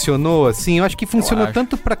humor funcionou, assim? Eu acho que funcionou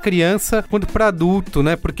tanto pra criança quanto pra adulto,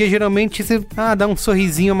 né? Porque geralmente você dá um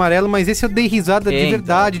sorrisinho amarelo, mas esse eu dei risada de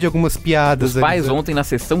verdade de algumas piadas. Os pais ontem na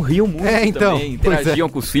sessão riam muito também, interagiam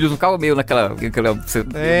com os filhos, não ficava meio naquela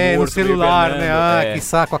no celular, né? Que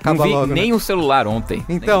saco, acaba logo. Nem o celular ontem.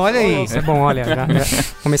 Então, olha aí. Isso é bom, olha.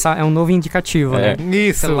 Começar, é um novo indicativo, né?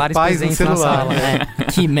 Isso, celulares pais no celular.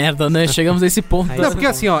 Que merda, né? Chegamos nesse ponto. Não, porque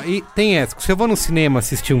assim, e tem essa. Se eu vou no cinema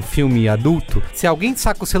assistir um filme adulto, se alguém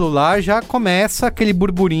saca o celular, já começa aquele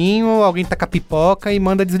burburinho, alguém taca pipoca e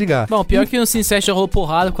manda desligar. Bom, pior que no Cincest já rolou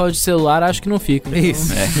porrada por causa de celular, acho que não fica. Então.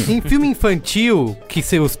 Isso. Em filme infantil, que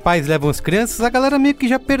seus pais levam as crianças, a galera meio que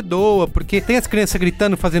já perdoa, porque tem as crianças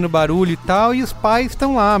gritando, fazendo barulho e tal, e os pais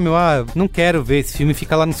estão lá, não quero ver esse filme,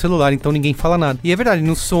 fica lá no celular, então ninguém fala nada. E é verdade,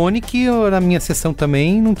 no Sonic, na minha sessão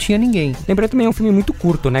também, não tinha ninguém. Lembrando também, é um filme muito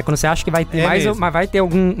curto, né? Quando você acha que vai ter mas vai ter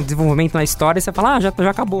algum desenvolvimento na história, e você fala, já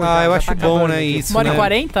acabou. Eu acho bom, né? Isso.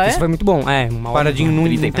 1h40, Isso foi muito bom. Paradinho,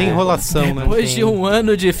 não tem enrolação, né? Depois de um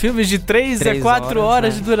ano de filmes de 3 a 4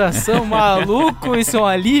 horas de duração, maluco, isso é um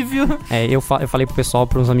alívio. Eu falei pro pessoal,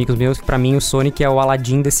 pros amigos meus, que pra mim o Sonic é o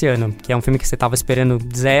Aladdin desse ano, que é um filme que você tava esperando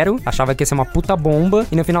zero, achava que ia ser uma puta bomba,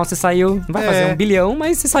 e no final você saiu, não vai fazer 1 bilhão,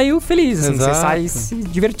 mas você saiu feliz, assim, você sai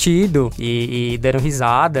divertido e dando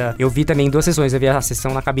risada. Eu vi também 2 sessões, eu vi a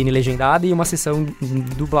sessão na cabine legendada e uma sessão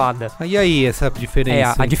dublada. E aí, essa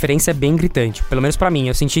diferença? A diferença é bem gritante, pelo menos pra mim.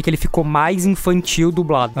 Eu senti que ele ficou mais infantil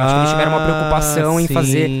dublado. Acho que eles tiveram uma preocupação em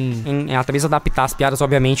fazer, talvez adaptar as piadas,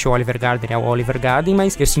 obviamente o Oliver Garden é o Oliver Garden,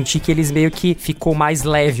 mas eu senti que eles meio que ficou mais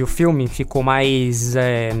leve o filme, ficou mais,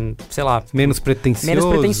 sei lá... Menos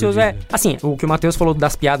pretencioso. Assim, o que o Matheus falou falou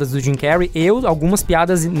das piadas do Jim Carrey, algumas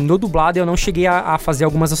piadas no dublado eu não cheguei a fazer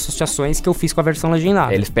algumas associações que eu fiz com a versão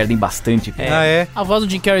legendada. Eles perdem bastante. A voz do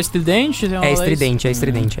Jim Carrey é estridente? É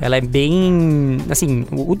estridente. Ela é bem... Assim,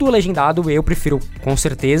 o do legendado eu prefiro com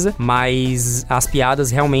certeza, mas as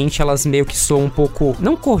piadas realmente elas meio que soam um pouco,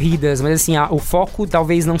 não corridas, mas assim, o foco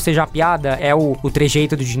talvez não seja a piada, é o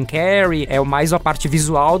trejeito do Jim Carrey, é mais a parte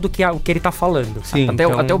visual do que o que ele tá falando. Sim.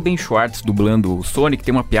 Até o Ben Schwartz dublando o Sonic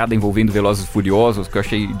tem uma piada envolvendo Velozes e Furiosos que eu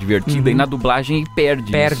achei divertida, e na dublagem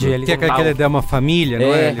perde isso. Ele que ele é uma família,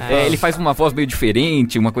 não é? Ele faz uma voz meio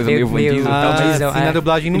diferente, uma coisa meio Van Diesel e tal. Mas na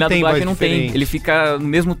dublagem não tem voz diferente. Ele fica no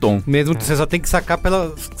mesmo tom. Você só tem que sacar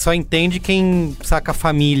só entende quem saca a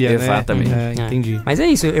família, exatamente. Né? Entendi. Mas é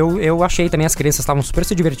isso, eu achei também as crianças estavam super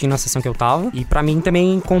se divertindo na sessão que eu tava, e pra mim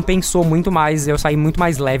também compensou muito mais, eu saí muito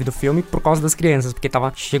mais leve do filme por causa das crianças, porque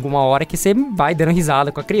chegou uma hora que você vai dando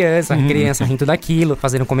risada com a criança rindo daquilo,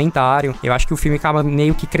 fazendo comentário. Eu acho que o filme acaba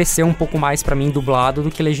meio que cresceu um pouco mais pra mim dublado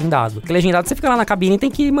do que legendado. Porque legendado você fica lá na cabine e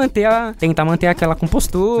tem que tentar manter aquela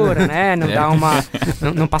compostura, né? Não dar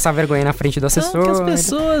não passar vergonha na frente do assessor. Não que as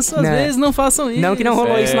pessoas às vezes não façam isso. Não que não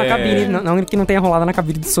rolou isso na cabine, não que não tenha rolado na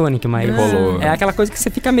cabine do Sonic, mas rolou. É aquela coisa que você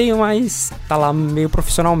fica meio mais, tá lá meio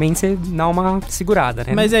profissionalmente, você dá uma segurada,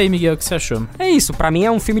 né? Mas aí, Miguel, o que você achou? É isso, pra mim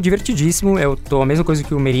é um filme divertidíssimo, eu tô a mesma coisa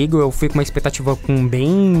que o Merigo, eu fui com uma expectativa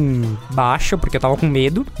bem baixa, porque eu tava com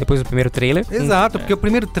medo, depois do primeiro trailer. Exato, porque o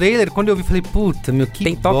primeiro trailer, quando eu vi, falei, puta, meu,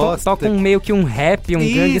 que bosta. Toca meio que um rap,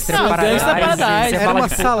 Gangster Paradise. Era uma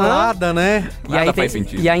salada, né?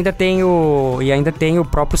 E ainda tem o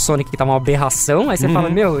próprio Sonic, que tá uma aberração, aí você fala,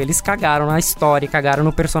 eles cagaram na história, cagaram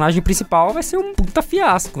no personagem principal, vai ser um puta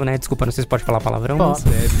fiasco, né? Desculpa, não sei se pode falar palavrão.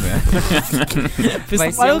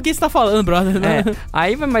 Olha o que você tá falando, brother, né?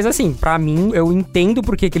 Mas assim, pra mim, eu entendo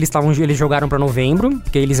porque que eles jogaram pra novembro,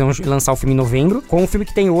 porque eles iam lançar o filme em novembro. Com o filme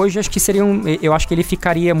que tem hoje, acho que eu acho que ele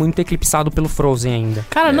ficaria muito eclipsado pelo Frozen ainda.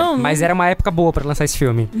 Cara, Mas era uma época boa pra lançar esse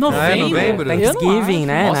filme. Novembro? Thanksgiving,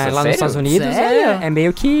 né? Nossa, lá nos Estados Unidos. É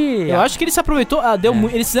meio que... Eu acho que ele se aproveitou,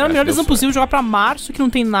 eles fizeram a melhor decisão possível, jogar pra março, que não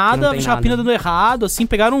tem nada, a Rapina dando errado, assim,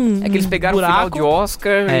 pegaram um É que eles pegaram o final de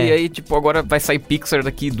Oscar, e aí, tipo, agora vai sair Pixar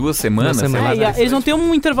daqui 2 semanas. Eles não tem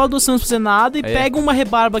um intervalo de 2 semanas pra fazer nada, e pegam uma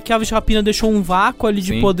rebarba que a Aves de Rapina deixou um vácuo ali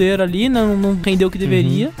de poder ali, não rendeu o que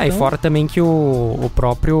deveria. E fora também que o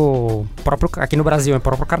próprio aqui no Brasil, o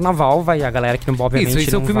próprio Carnaval, a galera que não obviamente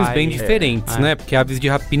isso são filmes bem diferentes, né? Porque Aves de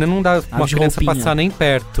Rapina não dá uma criança passar nem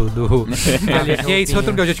perto do... E é isso,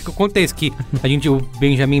 outro que eu já te contei, que o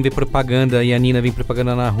Benjamin vê propaganda e a Nina vê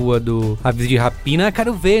propaganda na rua do Aves de Rapina,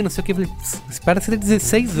 quero ver, não sei o que. Eu falei, espera você ter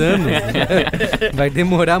 16 anos. Vai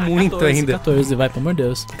demorar muito 14, ainda. 14, vai, pelo amor de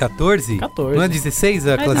Deus. 14? 14. Não é 16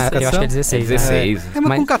 a classificação? Eu acho que é 16.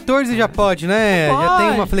 Mas com 14 já pode, né? Já tem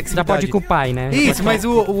uma flexibilidade. Já pode ir com o pai, né? Isso, mas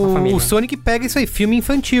o Sonic pega isso aí, filme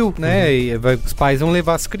infantil, né? E os pais vão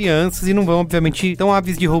levar as crianças e não vão, obviamente... Então,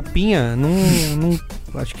 Aves de Roupinha, não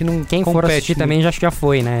acho que não Quem for assistir também já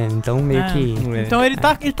foi, né? Então meio que... Então ele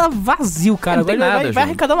tá vazio, cara. Agora ele vai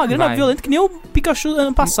arrecadar uma grana violenta que nem o Pikachu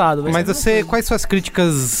ano passado. Mas quais suas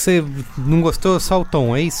críticas? Você não gostou? Só o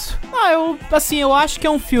tom, é isso? Eu acho que é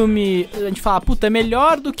um filme... A gente fala, puta, é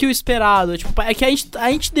melhor do que o esperado. Tipo, é que a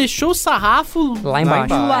gente deixou o sarrafo lá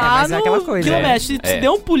embaixo. Mas é aquela coisa. Se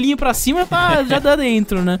deu um pulinho pra cima, já dá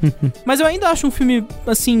dentro, né? Mas eu ainda acho um filme,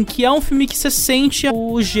 assim, que é um filme que você sente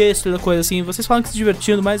o gesto da coisa, assim. Vocês falam que se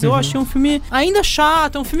divertindo, mas eu achei um filme ainda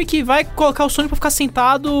chato. É um filme que vai colocar o Sonic pra ficar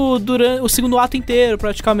sentado durante o segundo ato inteiro,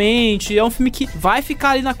 praticamente. É um filme que vai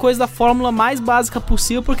ficar ali na coisa da fórmula mais básica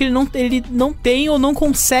possível, porque ele não tem ou não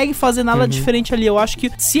consegue fazer nada diferente ali. Eu acho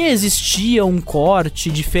que se existia um corte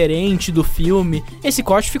diferente do filme, esse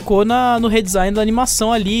corte ficou no redesign da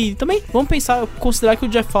animação ali. E também, vamos considerar que o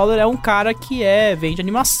Jeff Fowler é um cara que vem de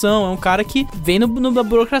animação, é um cara que vem na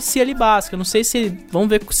burocracia ali básica. Não sei se vamos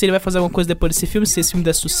ver se ele vai fazer alguma coisa depois desse filme, se esse filme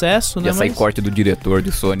der sucesso, né? Ia sair corte do diretor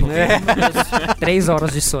de Sonic. 3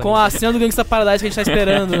 horas de Sonic. Com a cena do Gangsta Paradise que a gente tá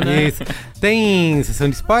esperando, né? Isso. Tem sessão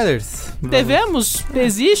de spoilers? Devemos?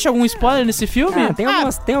 Existe algum spoiler nesse filme? Tem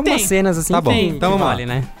algumas cenas assim. Tá bom, então vamos lá.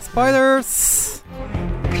 Né? Spoilers!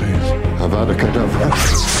 Please, Avada Kedavra.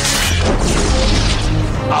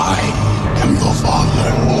 I am your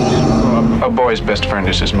father. A boy's best friend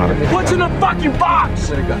is his mother. What's in the fucking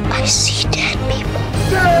box? I see dead people.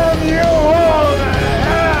 Damn you all to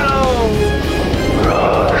hell!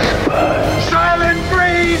 Rosebud. Silent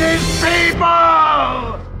Breed is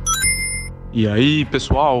people! E aí,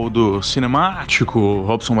 pessoal do Cinemático,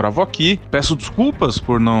 Robson Bravo aqui. Peço desculpas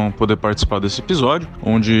por não poder participar desse episódio,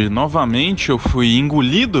 onde novamente eu fui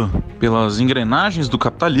engolido pelas engrenagens do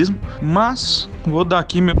capitalismo, mas vou dar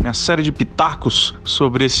aqui minha série de pitacos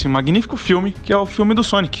sobre esse magnífico filme, que é o filme do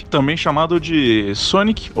Sonic, também chamado de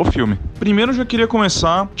Sonic, o filme. Primeiro, eu já queria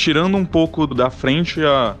começar tirando um pouco da frente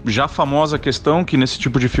a já famosa questão, que nesse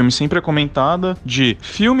tipo de filme sempre é comentada, de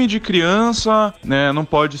filme de criança, né, não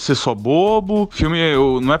pode ser só bobo, filme,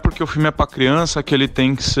 não é porque o filme é pra criança que ele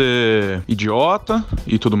tem que ser idiota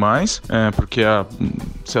e tudo mais, porque a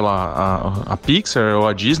Pixar ou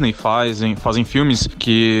a Disney fazem filmes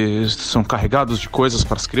que são carregados de coisas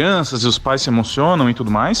para as crianças e os pais se emocionam e tudo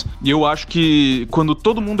mais. E eu acho que quando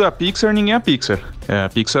todo mundo é a Pixar, ninguém é a Pixar. A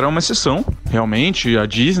Pixar é uma exceção, realmente, a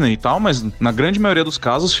Disney e tal, mas na grande maioria dos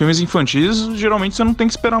casos, filmes infantis, geralmente você não tem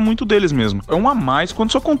que esperar muito deles mesmo. É um a mais quando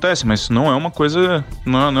isso acontece, mas não é uma coisa,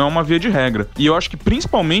 não é uma via de regra. E eu acho que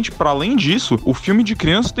principalmente, para além disso, o filme de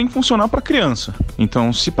criança tem que funcionar para criança.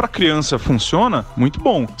 Então, se para criança funciona, muito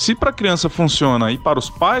bom. Se para criança funciona e para os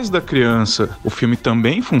pais da criança o filme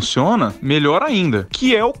também funciona, melhor ainda.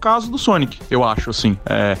 Que é o caso do Sonic, eu acho, assim.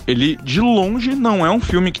 Ele, de longe, não é um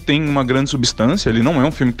filme que tem uma grande substância, ele não é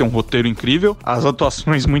um filme que tem um roteiro incrível, as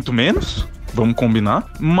atuações muito menos, vamos combinar,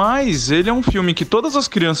 mas ele é um filme que todas as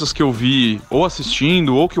crianças que eu vi ou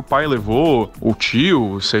assistindo, ou que o pai levou, o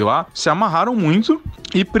tio, sei lá, se amarraram muito.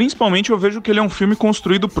 E principalmente eu vejo que ele é um filme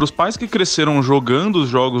construído para os pais que cresceram jogando os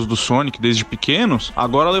jogos do Sonic desde pequenos,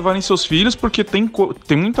 agora levarem seus filhos, porque tem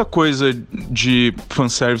muita coisa de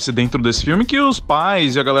fanservice dentro desse filme que os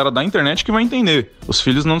pais e a galera da internet que vai entender. Os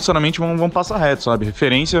filhos não necessariamente vão passar reto, sabe?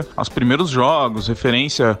 Referência aos primeiros jogos,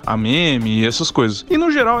 referência a meme e essas coisas. E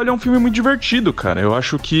no geral ele é um filme muito divertido, cara. Eu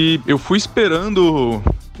acho que eu fui esperando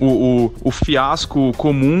o fiasco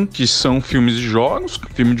comum que são filmes de jogos.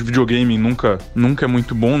 Filme de videogame nunca é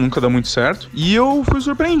muito bom, nunca dá muito certo. E eu fui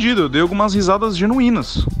surpreendido, eu dei algumas risadas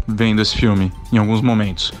genuínas vendo esse filme em alguns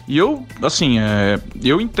momentos. E eu, assim,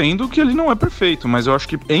 eu entendo que ele não é perfeito, mas eu acho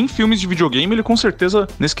que em filmes de videogame ele com certeza,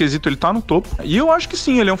 nesse quesito, ele tá no topo. E eu acho que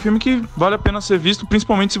sim, ele é um filme que vale a pena ser visto,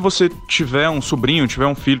 principalmente se você tiver um sobrinho, tiver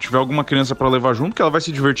um filho, tiver alguma criança pra levar junto, que ela vai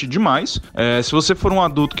se divertir demais. Se você for um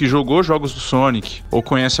adulto que jogou jogos do Sonic ou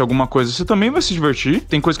conhece alguma coisa, você também vai se divertir.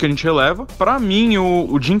 Tem coisa que a gente releva. Pra mim,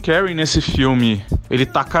 o Jim Carrey nesse filme, ele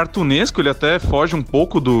tá cartunesco, ele até foge um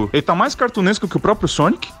pouco ele tá mais cartunesco que o próprio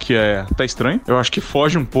Sonic, que é até estranho. Eu acho que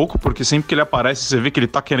foge um pouco, porque sempre que ele aparece, você vê que ele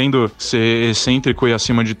tá querendo ser excêntrico e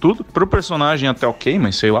acima de tudo. Pro personagem até ok,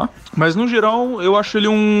 mas sei lá. Mas no geral, eu acho ele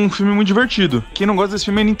um filme muito divertido. Quem não gosta desse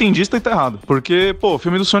filme é nintendista e tá errado. Porque, o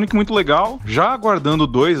filme do Sonic é muito legal. Já aguardando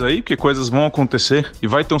 2 aí, porque coisas vão acontecer. E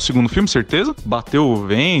vai ter um segundo filme, certeza. Bateu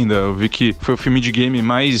venda, eu vi que foi o filme de game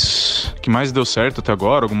que mais deu certo até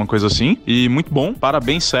agora, alguma coisa assim. E muito bom.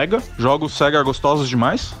 Parabéns, SEGA. Jogos SEGA gostosos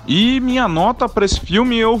demais. E minha nota pra esse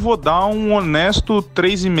filme, eu vou dar um honesto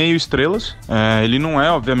 3,5 estrelas. Ele não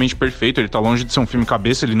é, obviamente, perfeito. Ele tá longe de ser um filme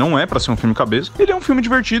cabeça. Ele não é pra ser um filme cabeça. Ele é um filme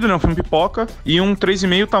divertido, ele é um filme pipoca. E um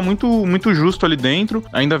 3,5 tá muito, muito justo ali dentro.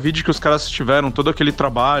 Ainda vi de que os caras tiveram todo aquele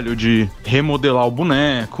trabalho de remodelar o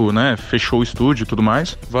boneco, né? Fechou o estúdio e tudo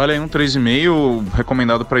mais. Vale aí um 3,5,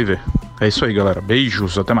 recomendado pra ir ver. É isso aí, galera.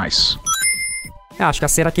 Beijos, até mais. Acho que a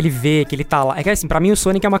cena que ele vê, que ele tá lá... É que assim, pra mim o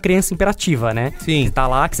Sonic é uma criança imperativa, né? Sim. Que tá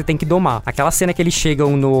lá, que você tem que domar. Aquela cena que eles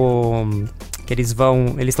chegam no... Que eles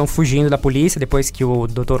estão fugindo da polícia depois que o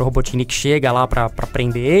Dr. Robotnik chega lá pra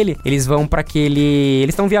prender ele. Eles vão pra eles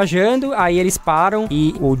estão viajando, aí eles param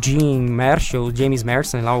e o James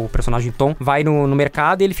Marsden, lá o personagem Tom, vai no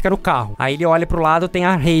mercado e ele fica no carro. Aí ele olha pro lado, tem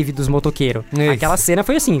a rave dos motoqueiros. Aquela cena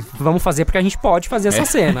foi assim, vamos fazer porque a gente pode fazer essa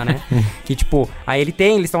cena, né? Que tipo, aí eles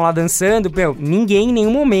estão lá dançando, ninguém em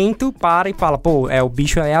nenhum momento para e fala, o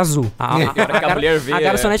bicho é azul. A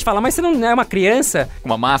garçonete fala, mas você não é uma criança?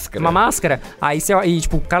 Uma máscara. Uma máscara. Aí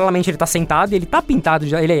claramente ele tá sentado e ele tá pintado,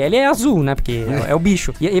 ele é azul, né? Porque é o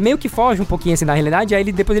bicho. E meio que foge um pouquinho assim da realidade, aí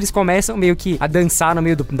depois eles começam meio que a dançar no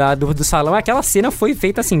meio do salão. Aquela cena foi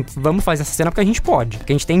feita assim, vamos fazer essa cena porque a gente pode,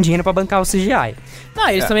 porque a gente tem dinheiro pra bancar o CGI.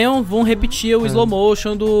 Eles também vão repetir o slow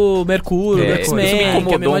motion do Mercúrio, do X-Men,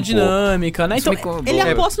 que é a mesma dinâmica, né? Então, ele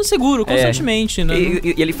aposta no seguro, constantemente, né?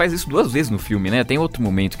 E ele faz isso 2 vezes no filme, né? Tem outro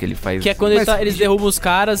momento que ele faz... Que é quando eles derrubam os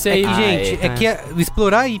caras e aí... Que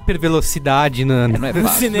explorar a hipervelocidade dificuldade No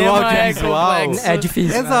cinema é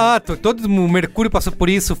difícil. Exato. Todo o Mercúrio passou por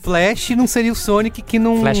isso. Flash não seria o Sonic que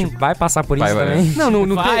não... Flash vai passar por isso também? Não,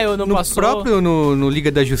 no passou? próprio no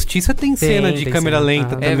Liga da Justiça tem cena de câmera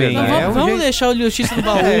lenta também. Vamos deixar o Justiça no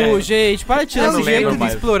baú, gente. Para de tirar esse jeito de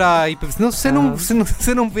explorar. Senão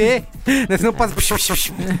você não vê. Né? Senão passa...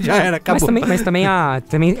 Já era, acabou. Mas também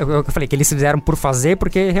eu falei que eles fizeram por fazer,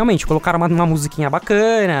 porque realmente colocaram uma musiquinha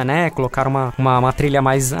bacana, né? Colocaram uma trilha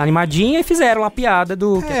mais animadinha e fizeram a piada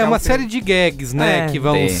do... uma série de gags, né? Que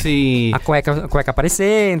vão se... A cueca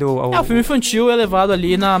aparecendo. O filme infantil é levado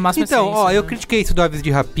ali na máxima essência, eu critiquei isso do Aves de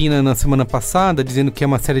Rapina na semana passada, dizendo que é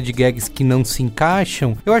uma série de gags que não se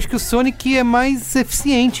encaixam. Eu acho que o Sonic é mais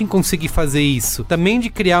eficiente em conseguir fazer isso. Também de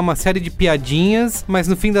criar uma série de piadinhas, mas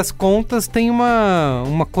no fim das contas tem uma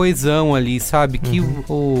coesão ali, sabe? Que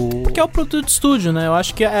Porque é o produto de estúdio, né? Eu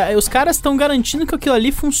acho que os caras estão garantindo que aquilo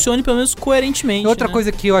ali funcione pelo menos coerentemente. Outra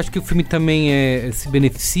coisa que eu acho que o filme também se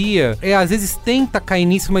beneficia às vezes tenta cair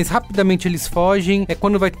nisso, mas rapidamente eles fogem. É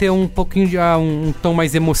quando vai ter um pouquinho de um tom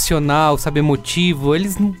mais emocional, sabe? Emotivo.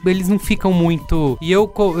 Eles não ficam muito... E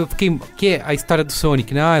eu fiquei... Que é a história do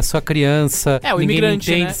Sonic, né? Eu sou a criança. O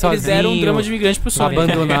imigrante, né? Sozinho, eles deram um drama de imigrante pro Sonic.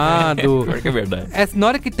 Abandonado. Pior que é verdade. Na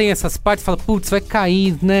hora que tem essas partes, fala, putz, vai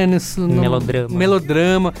cair, né?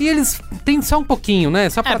 Melodrama. E eles tem só um pouquinho, né?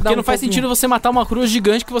 Só pra porque não faz sentido você matar uma cruz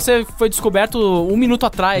gigante que você foi descoberto 1 minuto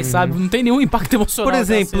atrás, sabe? Não tem nenhum impacto emocional. Por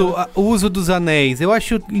exemplo, o uso dos anéis. Eu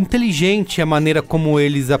acho inteligente a maneira como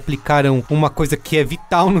eles aplicaram uma coisa que é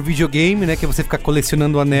vital no videogame, né? Que é você ficar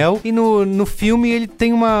colecionando o anel. E no filme ele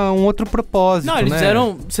tem um outro propósito, Não, eles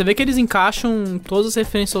fizeram... Você vê que eles encaixam todas as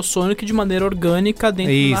referências ao Sonic de maneira orgânica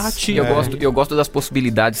dentro da narrativa. Eu gosto das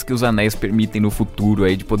possibilidades que os anéis permitem no futuro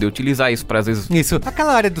aí, de poder utilizar isso pra às vezes... Isso.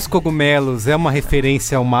 Aquela área dos cogumelos é uma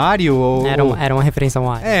referência ao Mario? Ou... Era uma referência ao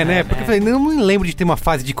Mario. Né? Porque eu falei, não me lembro de ter uma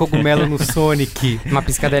fase de cogumelo no Sonic. Uma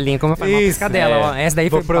piscadelinha, como eu falei, uma piscadela. Essa daí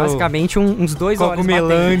foi basicamente uns 2 olhos.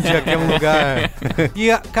 Cogumelândia, que é um lugar... E,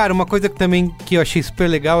 cara, uma coisa que eu achei super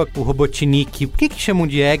legal é o Robotnik. Por que chamam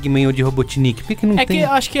de Eggman ou de Robotnik? Por que não tem... que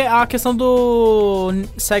eu acho que é a questão do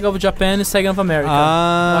Sega of Japan e Sega of America.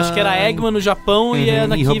 Eu acho que era Eggman no Japão e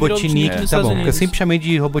aqui Robotnik nos Estados Unidos. Eu sempre chamei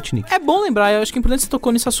de Robotnik. É bom lembrar, eu acho que é importante você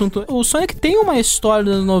tocou nesse assunto. O Sonic tem uma história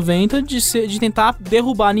dos anos 90 de tentar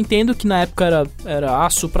derrubar a Nintendo, que na época era a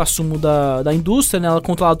supra-sumo da indústria, né? Ela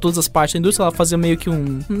controlava todas as partes da indústria, ela fazia meio que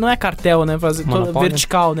não é cartel, né? Fazia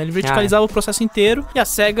vertical, né? Ele verticalizava o processo inteiro e a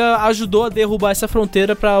Sega ajudou a derrubar essa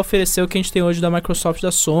fronteira pra oferecer o que a gente tem hoje da Microsoft e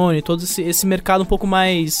da Sony, todo esse mercado um pouco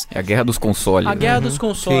mais... É a guerra dos consoles. A guerra dos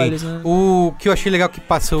consoles, né? O que eu achei legal que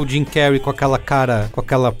passou o Jim Carrey com aquela cara, com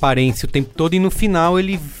aquela aparência o tempo todo, e no final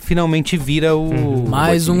ele finalmente vira o...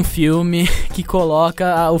 Mais um filme que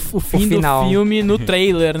coloca o fim do filme no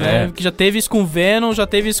trailer, né? Que já teve isso com Venom, já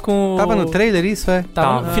teve isso com... Tava no trailer isso,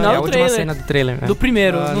 Tava no final do trailer. A última cena do trailer. Do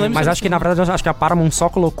primeiro. Não lembro. Mas acho que na verdade a Paramount só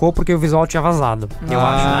colocou porque o visual tinha vazado. Eu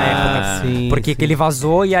acho, na época. Sim, porque ele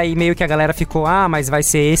vazou e aí meio que a galera ficou, mas vai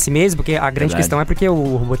ser esse mesmo? Porque a grande questão é porque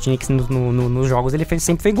o Robotnik nos jogos ele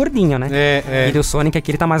sempre foi gordinho, né? E do Sonic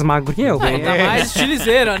aqui ele tá mais magro que eu. Ele tá mais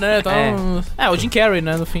estilizeiro, né? Então, o Jim Carrey,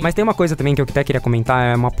 né? No fim. Mas tem uma coisa também que eu até queria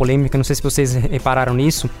comentar, é uma polêmica, não sei se vocês repararam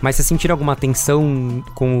nisso, mas vocês sentiram alguma tensão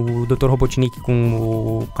com o Dr. Robotnik, com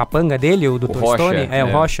o capanga dele, o Dr. Stone?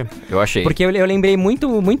 O Rocha. Eu achei. Porque eu lembrei muito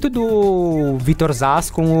do Vitor Zaz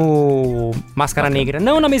com o Máscara Negra.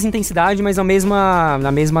 Não na mesma intensidade, mas na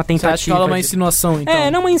mesma tentativa. Você acha que ela é uma insinuação,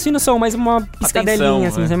 então? Não uma insinuação, mas uma piscadelinha,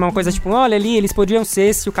 assim, uma coisa tipo, olha ali, eles podiam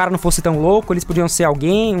ser, se o cara não fosse tão louco, eles podiam ser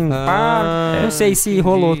alguém, um par. Não sei se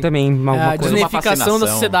rolou também alguma coisa. A desnificação da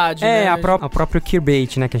sociedade, né? A próprio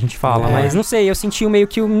queerbait, né, que a gente fala. Mas não sei, eu senti meio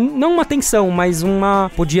que, não uma tensão, mas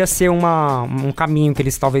podia ser um caminho que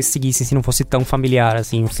eles talvez seguissem se não fosse tão familiar,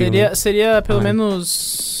 assim, o filme. Seria pelo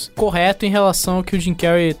menos correto em relação ao que o Jim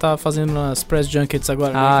Carrey tá fazendo nas press junkets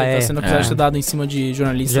agora, né? Que ele tá sendo acusado de ter dado em cima de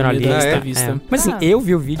jornalista. Mas assim, eu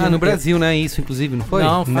vi o vídeo... no Brasil, né? Isso, inclusive, não foi?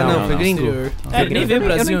 Não, foi gringo. Ele nem veio pro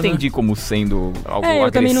Brasil, eu não entendi como sendo algo agressivo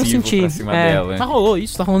eu também não senti. Pra cima dela. Mas rolou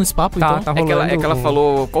isso, tá rolando esse papo, então. Tá rolando. É que ela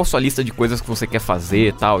falou qual sua lista de coisas que você quer fazer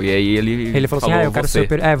e tal, e aí ele falou assim, eu quero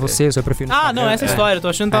ser o seu perfil. Não, essa história, eu tô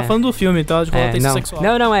achando que tava falando do filme, então de contexto sexual.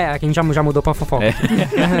 Não, a gente já mudou pra fofoca.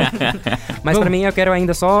 Mas pra mim, eu quero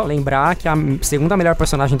ainda só lembrar que a segunda melhor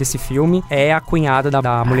personagem desse filme é a cunhada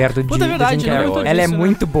da mulher do Jim Carrey. Ela é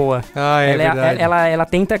muito boa. Ela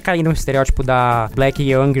tenta cair no estereótipo da Black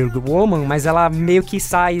Younger Woman, mas ela meio que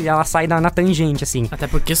sai na tangente, assim. Até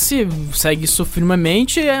porque se segue isso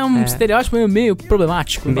firmemente, é um estereótipo meio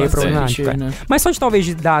problemático. Meio problemático, né? Mas só de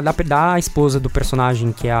talvez da esposa do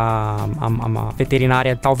personagem, que é a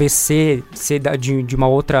veterinária, talvez ser de uma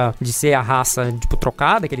outra, de ser a raça, tipo,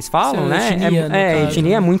 trocada, que eles falam, né?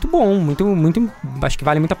 Etnia é muito bom, muito, acho que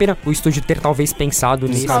vale muito a pena o estúdio ter talvez pensado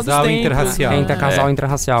nisso. Casal interracial. Casal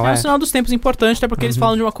interracial, É um sinal dos tempos importante, até porque eles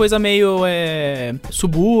falam de uma coisa meio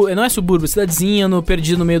não é subúrbio, cidadezinha,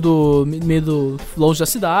 perdido no meio do longe da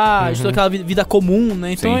cidade, toda aquela vida comum,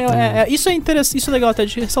 né? Então isso é interessante, isso é legal até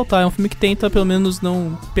de ressaltar. É um filme que tenta, pelo menos,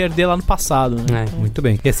 não perder lá no passado, né? Então... Muito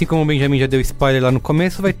bem. E assim como o Benjamin já deu spoiler lá no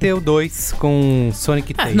começo, vai ter o 2 com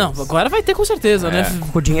Sonic Tails. Não, agora vai ter com certeza, né?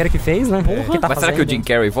 Com o dinheiro que fez, né? Porra. Tá Mas será que o Jim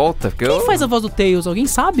Carrey volta? Quem faz a voz do Tails? Alguém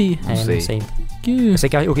sabe? Não sei.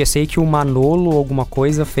 Eu sei que o Manolo alguma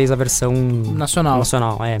coisa fez a versão nacional.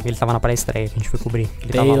 Ele tava na pré-estreia, que a gente foi cobrir.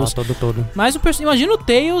 Ele tava lá todo. Mas imagina o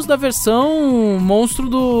Tails da versão monstro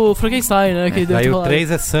do Frankenstein, né? Que aí o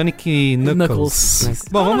 3 é Sonic e Knuckles.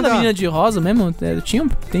 Bom, vamos da menina de rosa mesmo?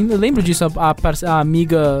 Eu lembro disso, a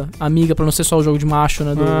amiga pra não ser só o jogo de macho,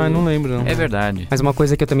 né? Não lembro, não. É verdade. Mas uma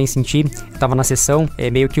coisa que eu também senti, tava na sessão, é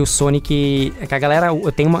meio que o Sonic... É que a galera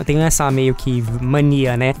tem essa meio que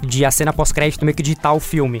mania, né? De a cena pós-crédito meio que digitar o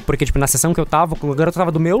filme. Porque, tipo, na sessão que eu tava, o garoto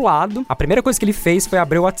tava do meu lado, a primeira coisa que ele fez foi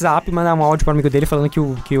abrir o WhatsApp e mandar um áudio pro amigo dele falando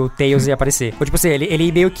que o Tails ia aparecer. Ou, tipo assim,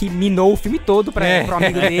 ele meio que minou o filme todo pro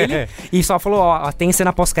amigo dele e só falou, tem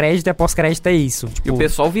cena pós-crédito, pós-crédito é isso. Tipo, e o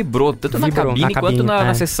pessoal vibrou, tanto na cabine quanto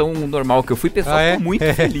na sessão normal que eu fui, o pessoal ficou muito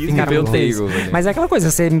feliz em ver o Tails. Mas é aquela coisa,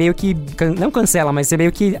 você meio que, não cancela, mas você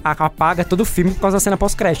meio que apaga todo o filme por causa da cena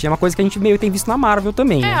pós-crédito. É uma coisa que a gente meio tem visto na Marvel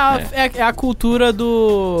também. É a cultura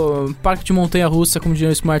do parque de montanha-russa, como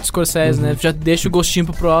diria o Martin Scorsese, né? Já deixa o gostinho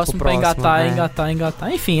pro próximo pra engatar.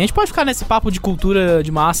 Enfim, a gente pode ficar nesse papo de cultura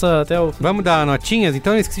de massa até o... Vamos dar notinhas?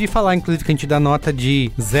 Então eu esqueci de falar, inclusive, que a gente dá nota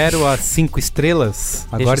de 0 a 5 estrelas.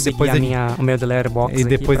 Agora depois o meu Letterboxd e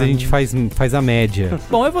depois a gente faz a média.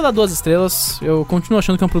 Bom, eu vou dar 2 estrelas. Eu continuo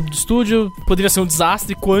achando que é um produto de estúdio. Poderia ser um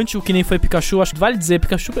desastre quântico, que nem foi Pikachu. Acho que vale dizer,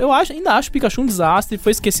 Pikachu... ainda acho Pikachu um desastre.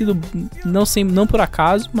 Foi esquecido, não por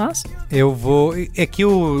acaso, mas... Eu vou... É que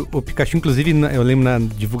o Pikachu, inclusive, eu lembro na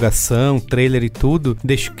divulgação, trailer e tudo,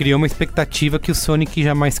 criou uma expectativa que o Sonic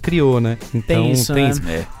jamais criou, né? Então tem isso.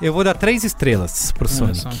 Eu vou dar 3 estrelas pro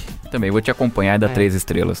Sonic. Também vou te acompanhar e dar 3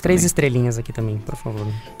 estrelas. 3 estrelinhas aqui também, por favor.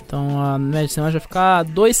 Então a média de semana vai ficar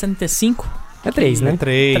 2,75. É 3, né?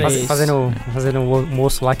 3. Fazendo o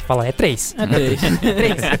moço lá que fala, é 3. É 3.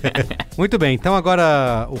 3. Muito bem, então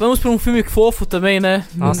agora... Vamos pra um filme fofo também, né?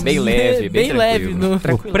 Nossa, bem leve, bem leve.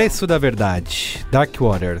 O Preço da Verdade, Dark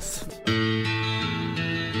Waters.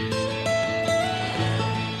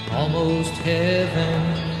 Almost heaven,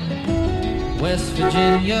 West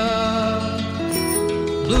Virginia,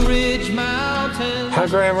 Blue Ridge Mountains. Hi,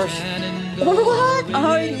 Grammars. What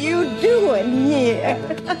are you doing here?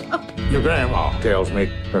 Your grandma tells me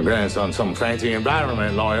her grandson's some fancy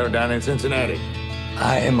environment lawyer down in Cincinnati.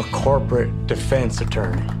 I am a corporate defense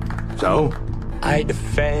attorney. So? I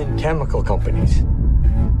defend chemical companies.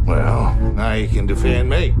 Well, now you can defend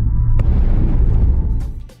me.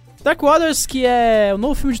 Dark Waters, que é o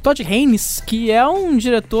novo filme de Todd Haynes, que é um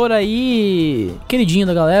diretor aí queridinho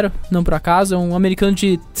da galera, não por acaso, é um americano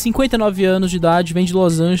de 59 anos de idade, vem de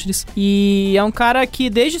Los Angeles, e é um cara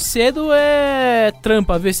que desde cedo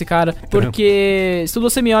trampa ver esse cara, porque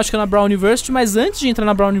estudou semiótica na Brown University, mas antes de entrar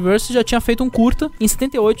na Brown University já tinha feito um curta em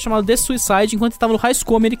 78 chamado The Suicide, enquanto estava no high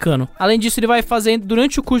school americano. Além disso, ele vai fazendo,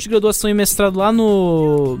 durante o curso de graduação e mestrado lá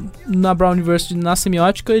na Brown University, na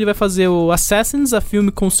semiótica, ele vai fazer o Assassins, a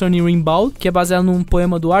filme concerning Rimbaud, que é baseado num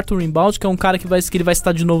poema do Arthur Rimbaud, que é um cara que ele vai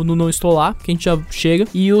citar de novo no Não Estou Lá, que a gente já chega,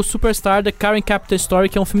 e o Superstar, The Karen Carpenter Story,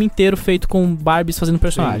 que é um filme inteiro feito com Barbies fazendo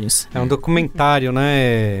personagens. É um documentário,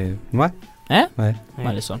 né? Não é? É?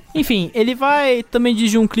 Olha só. Enfim, ele vai também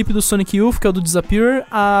dirigir um clipe do Sonic Youth, que é o do Disappear,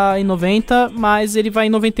 em 90, mas ele vai em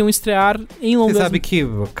 91 estrear em longas... Você sabe que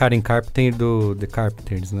o Karen Carpenter do The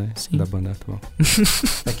Carpenters, né? Sim. Da banda atual.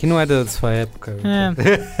 Aqui não é da sua época.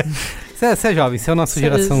 Você é jovem, você é a nossa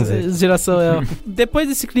geração Z. Depois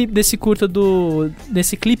desse clipe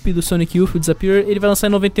do Sonic Youth, o Disappear, ele vai lançar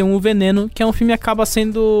em 91 o Veneno, que é um filme que acaba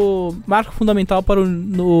sendo marco fundamental para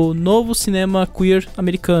o novo cinema queer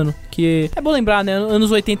americano. Que é bom lembrar, né?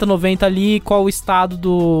 Anos 80, 90 ali, qual o estado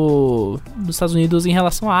dos Estados Unidos em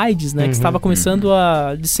relação à AIDS, né? Que estava começando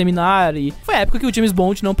a disseminar. E foi a época que o James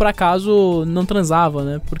Bond, não por acaso, não transava,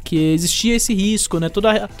 né? Porque existia esse risco, né?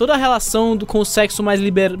 Toda a relação com o sexo mais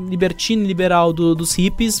libertino, liberal dos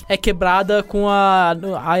hippies é quebrada com a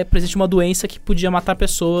presença de uma doença que podia matar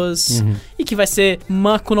pessoas e que vai ser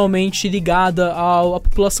maconalmente ligada à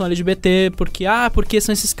população LGBT, porque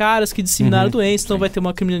são esses caras que disseminaram a doença, então vai ter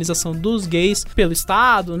uma criminalização dos gays pelo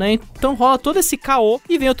Estado, né? Então rola todo esse caô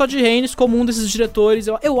e vem o Todd Haynes como um desses diretores.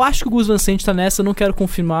 Eu acho que o Gus Van Sant tá nessa, eu não quero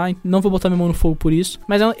confirmar, não vou botar minha mão no fogo por isso.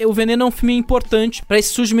 Mas o Veneno é um filme importante pra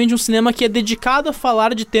esse surgimento de um cinema que é dedicado a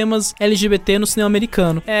falar de temas LGBT no cinema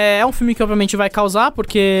americano. É um filme que obviamente vai causar,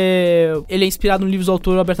 porque ele é inspirado no livro do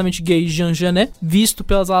autor abertamente gay Jean Genet, visto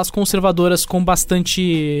pelas alas conservadoras com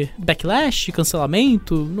bastante backlash,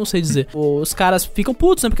 cancelamento, não sei dizer. Os caras ficam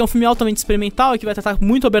putos, né? Porque é um filme altamente experimental e que vai tratar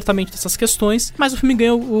muito abertamente dessas questões, mas o filme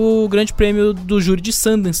ganhou o grande prêmio do júri de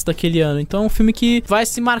Sundance daquele ano. Então é um filme que vai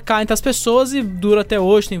se marcar entre as pessoas e dura até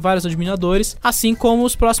hoje, tem vários admiradores, assim como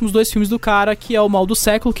os próximos 2 filmes do cara, que é o Mal do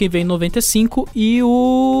Século, que vem em 95, e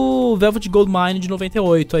o Velvet Goldmine de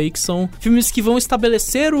 98, aí, que são filmes que vão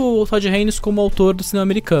estabelecer o Todd Haynes como autor do cinema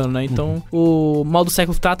americano, né? Então, o Mal do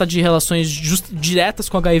Século trata de relações diretas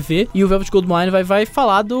com HIV, e o Velvet Goldmine vai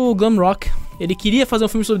falar do glam rock. Ele queria fazer um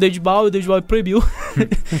filme sobre David Bowie, o David Bowie proibiu.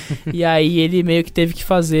 E aí ele meio que teve que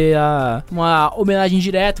fazer uma homenagem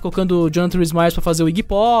direta, colocando o Jonathan Rhys-Meyers pra fazer o Iggy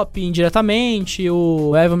Pop indiretamente.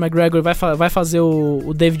 O Evan McGregor vai fazer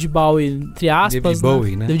o David Bowie, entre aspas. David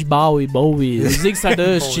Bowie, né? David Bowie. Zig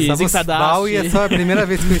Stardust, Zig Stardust. Bowie é só a primeira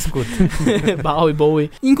vez que eu escuto.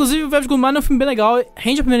 Bowie. Inclusive, o Velvet Goldmine é um filme bem legal.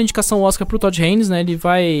 Rende a primeira indicação ao Oscar pro Todd Haynes, né? Ele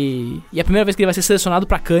vai... E é a primeira vez que ele vai ser selecionado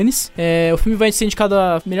pra Cannes. O filme vai ser indicado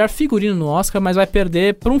a melhor figurino no Oscar, mas vai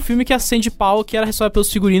perder pra um filme que a Sandy Powell, que era responsável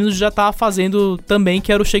pelos figurinos, já tava fazendo também,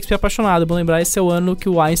 que era o Shakespeare Apaixonado. Bom lembrar, esse é o ano que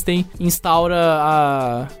o Weinstein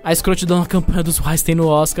instaura a escrotidão na campanha dos Weinstein no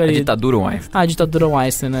Oscar. A ditadura Weinstein. A ditadura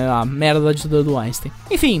Weinstein, né? A merda da ditadura do Weinstein.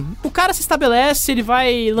 Enfim, o cara se estabelece, ele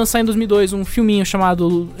vai lançar em 2002 um filminho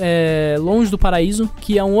chamado Longe do Paraíso,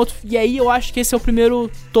 que é um outro... E aí eu acho que esse é o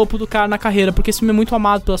primeiro topo do cara na carreira, porque esse filme é muito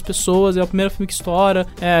amado pelas pessoas, é o primeiro filme que estoura.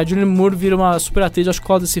 A Julianne Moore vira uma super atriz, acho que por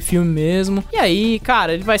causa desse filme mesmo. E aí,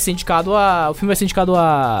 cara, ele vai ser indicado o filme vai ser indicado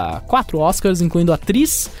a 4 Oscars, incluindo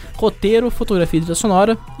atriz, roteiro, fotografia e trilha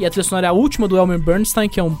sonora. E a trilha sonora é a última do Elmer Bernstein,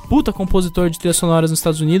 que é um puta compositor de trilhas sonoras nos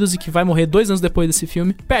Estados Unidos e que vai morrer 2 anos depois desse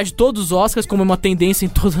filme. Perde todos os Oscars, como é uma tendência em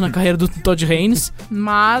toda na carreira do Todd Haynes.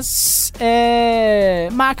 Mas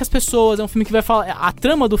marca as pessoas, é um filme que vai falar... A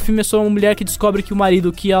trama do filme é sobre uma mulher que descobre que o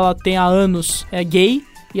marido que ela tem há anos é gay,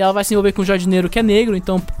 e ela vai se envolver com um jardineiro que é negro,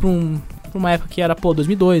 então pra uma época que era,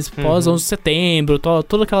 2002, pós 11 de setembro,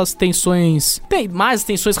 todas aquelas tensões... Tem mais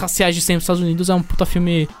tensões raciais de sempre nos Estados Unidos, é um puta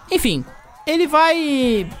filme... Enfim, ele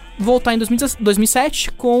vai voltar em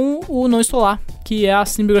 2007 com o Não Estou Lá, que é a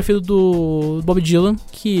cinebiografia do Bob Dylan,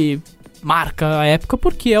 que... marca a época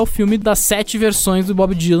porque é o filme das 7 versões do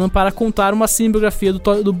Bob Dylan para contar uma cinebiografia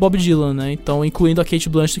do Bob Dylan, né? Então, incluindo a Cate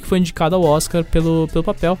Blanchett, que foi indicada ao Oscar pelo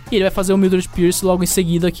papel. E ele vai fazer o Mildred Pierce logo em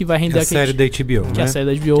seguida, que vai render a série da HBO, que né? é a série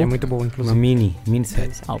da HBO. Que é muito boa, inclusive. Uma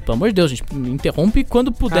mini-série. Pelo amor de Deus, gente. Me interrompe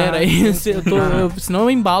quando puder aí. Senão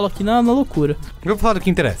eu embalo aqui na loucura. Vamos falar do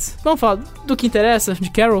que interessa. Vamos falar do que interessa,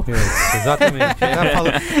 de Carol? Exatamente.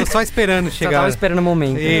 Tô só esperando chegar. Só tava esperando o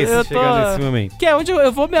momento. Isso, chegar nesse momento. Que é onde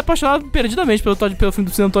eu vou me apaixonar perdidamente pelo filme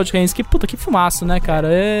do cinema do Todd Haynes. Que puta, que filmaço, né, cara?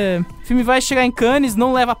 O filme vai chegar em Cannes,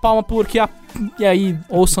 não leva a palma porque e aí,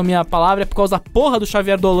 ouçam minha palavra, é por causa da porra do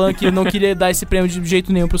Xavier Dolan, que não queria dar esse prêmio de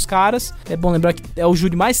jeito nenhum pros caras. É bom lembrar que é o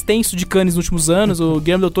júri mais tenso de Cannes nos últimos anos. O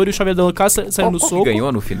Guilherme Del Toro e o Xavier Dolan saíram no soco. Qual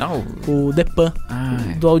ganhou no final? O The Pan,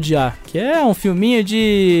 do Audiard, que é um filminho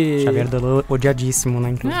de... Xavier Dolan odiadíssimo, né?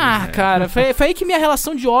 Inclusive. Cara, foi aí que minha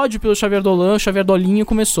relação de ódio pelo Xavier Dolan, o Xavier Dolinho,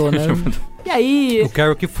 começou, né? E aí... O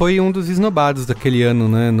Carol que foi um dos esnobados daquele ano,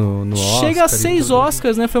 né? No Oscar. Chega a 6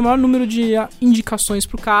 Oscars, né? Foi o maior número de indicações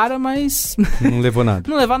pro cara, mas... Não levou nada.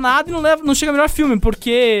 Não leva nada e não chega a melhor filme,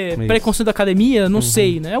 porque preconceito da academia, não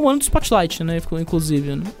sei, né? É o ano do Spotlight, né?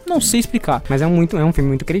 Inclusive. Não sei explicar. Mas é um filme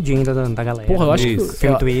muito queridinho da galera. Porra, eu acho que...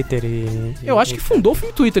 Filme Twitter e... Eu acho que fundou o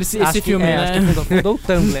filme Twitter, esse filme, né? Acho que fundou o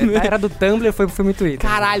Tumblr. A era do Tumblr foi pro filme Twitter.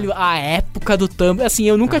 Caralho, a época do Tumblr. Assim,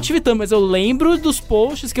 eu nunca tive Tumblr, mas eu lembro dos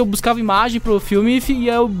posts que eu buscava imagem pro filme e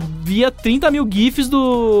eu via 30 mil GIFs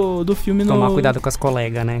do filme no... Tomar cuidado com as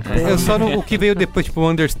colegas, né? Eu só o que veio depois, tipo, o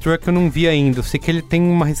Wonderstruck, eu não vi ainda. Eu sei que ele tem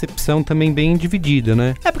uma recepção também bem dividida,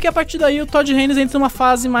 né? É porque a partir daí o Todd Haynes entra numa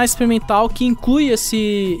fase mais experimental que inclui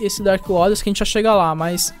esse Dark Waters, que a gente já chega lá,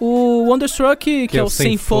 mas o Wonderstruck, que é o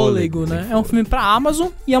Sem Fôlego, né? É um filme pra Amazon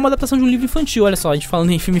e é uma adaptação de um livro infantil. Olha só, a gente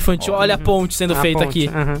falando em filme infantil, olha a ponte sendo feita aqui.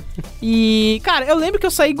 E, cara, eu lembro que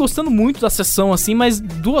eu saí gostando muito da sessão, assim, mas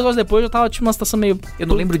 2 horas depois eu tava tava tipo uma situação meio... Eu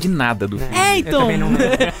não lembro de nada do filme. Então... Eu também não...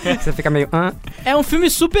 Você fica meio... É um filme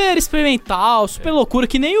super experimental, super loucura,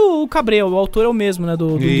 que nem o Cabré, o autor é o mesmo, né,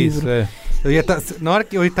 do livro. Isso, é. Na hora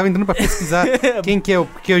que eu tava entrando pra pesquisar quem que é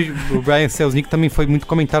porque o Brian Selznick também foi muito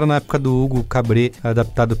comentado na época do Hugo Cabré,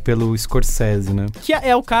 adaptado pelo Scorsese, né? Que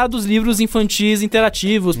é o cara dos livros infantis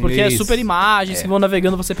interativos, porque é super imagens que vão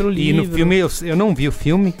navegando você pelo livro. E no filme, eu não vi o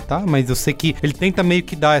filme, tá? Mas eu sei que ele tenta meio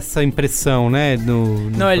que dar essa impressão, né?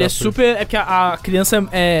 Não, ele é super... É porque a criança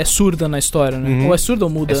é surda na história, né? Ou é surda ou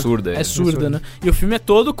muda? É surda. É surda, né? E o filme é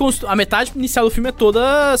todo... A metade inicial do filme é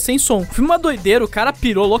toda sem som. O filme é uma doideira, o cara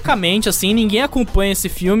pirou loucamente, assim, ninguém acompanha esse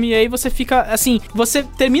filme, e aí você fica, assim, você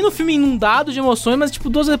termina o filme inundado de emoções, mas, tipo,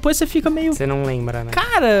 2 horas depois você fica meio... Você não lembra, né?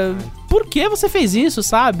 Cara, por que você fez isso,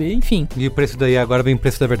 sabe? Enfim. E o preço daí, agora vem o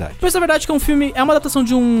Preço da Verdade. O Preço da Verdade, que é um filme, é uma adaptação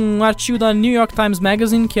de um artigo da New York Times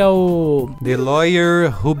Magazine, que é o... The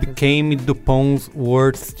Lawyer Who Became Dupont's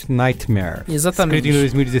Worst Nightmare. Exatamente. Escrito em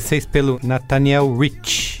 2016 pelo Nathaniel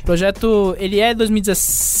Rich. O projeto, ele é de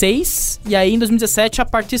 2016, e aí em 2017 a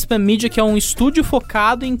Participant Media, que é um estúdio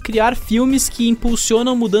focado em criar filmes que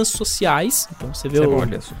impulsionam mudanças sociais. Então você vê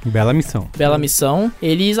Bela missão. Bela missão.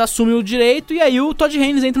 Eles assumem o direito, e aí o Todd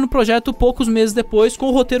Haynes entra no projeto poucos meses depois com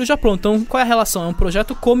o roteiro já pronto. Então qual é a relação? É um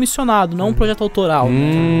projeto comissionado, não um projeto autoral.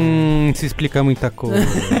 Isso explica muita coisa.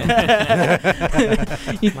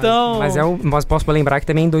 Então... Mas posso lembrar que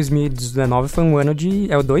também em 2019 foi um ano de...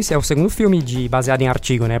 É o segundo filme baseado em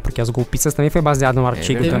artigo, né? Porque As Golpistas também foi baseado no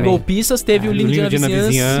artigo também. Teve Golpistas, teve o Lindo Dia na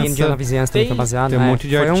Vizinhança. Lindo Dia na Vizinhança também foi baseado. Tem um monte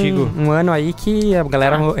de artigo. Foi um ano aí que a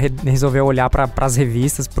galera resolveu olhar pras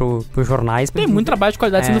revistas, pros jornais. Tem muito trabalho de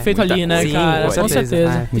qualidade sendo feito ali, né, cara? Com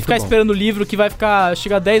certeza. E ficar esperando o livro que vai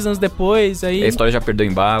chegar 10 anos depois, aí... A história já perdeu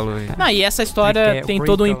embalo. E essa história tem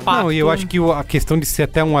todo um impacto. Não, e eu acho que a questão de ser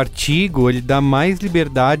até um artigo, ele dá mais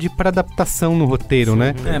liberdade pra adaptação no roteiro,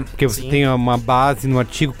 né? Porque você tem uma base no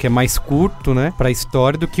artigo que é mais curto, né? Pra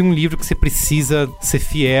história, do que um livro que você precisa ser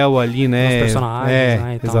fiel ali, né? Os personagens,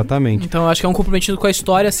 né? Exatamente. Então eu acho que é um comprometido com a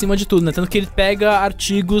história acima de tudo, né? Tanto que ele pega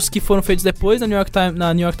artigos que foram feitos depois na New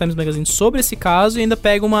York Times Magazine sobre esse caso, e ainda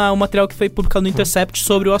pega um material que foi publicado no Intercept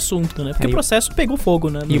sobre o assunto, né? Porque o processo pegou fogo,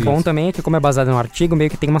 né? E o bom também é que, como é baseado no artigo, meio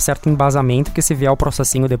que tem um certo embasamento, que se vier o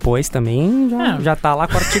processinho depois também, já tá lá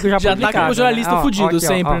com o artigo já publicado. Já tá com o jornalista fudido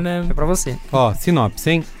sempre, né? É pra você. Sinopse,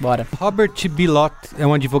 hein? Bora. Robert B. Lott é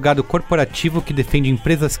um advogado corporativo que defende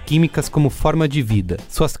empresas químicas como forma de vida.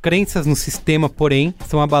 Suas crenças no sistema, porém,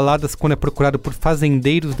 são abaladas quando é procurado por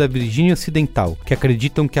fazendeiros da Virgínia Ocidental, que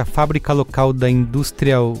acreditam que a fábrica local da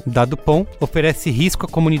indústria da DuPont oferece risco à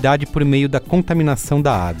comunidade por meio da contaminação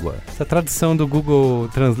da água. Essa tradução do Google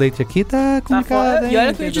Translate aqui tá complicada, hein? E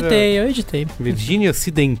olha que eu editei. Virgínia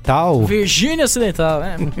Ocidental? Virgínia Ocidental,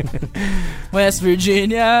 West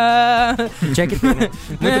Virginia. Tinha que ter, né?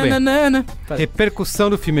 Muito bem. Repercussão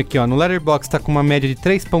do filme aqui, ó. No Letterboxd tá com uma média de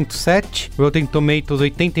 3.7. Rotten Tomatoes,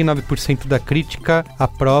 89% da crítica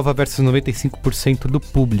aprova versus 95% do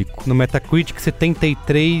público. No Metacritic,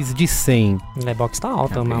 73 de 100. Letterboxd tá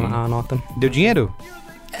alta a nota. Deu dinheiro?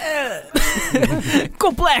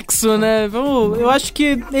 Complexo, né? Eu acho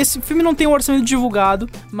que esse filme não tem um orçamento divulgado,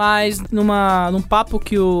 mas num papo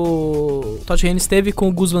que o Todd Haynes teve com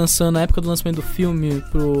o Gus Van Sant na época do lançamento do filme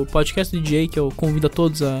pro podcast do DJ, que eu convido a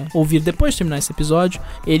todos a ouvir depois de terminar esse episódio,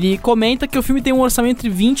 ele comenta que o filme tem um orçamento entre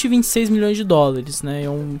 20 e 26 milhões de dólares, né? É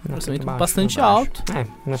um orçamento bastante alto.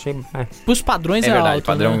 Não achei... Pros padrões é verdade, alto,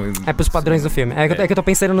 padrão... né? Pros padrões do filme. É que eu tô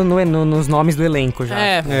pensando nos nomes do elenco já.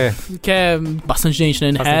 Que é bastante gente,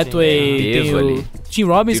 né? Hathaway, tem o Tim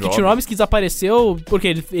Robbins, que desapareceu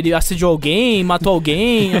porque ele assediou alguém, matou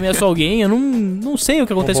alguém, ameaçou alguém. Eu não sei o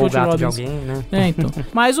que aconteceu com o Tim Robbins. De alguém, né? Então.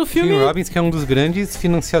 Mas o filme... Tim Robbins, que é um dos grandes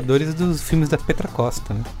financiadores dos filmes da Petra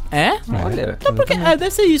Costa, né? Olha. Não, porque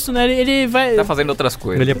deve ser isso, né? Ele vai... Tá fazendo outras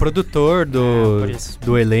coisas. Ele é produtor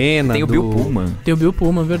do Helena. Tem o Bill Pullman. Tem o Bill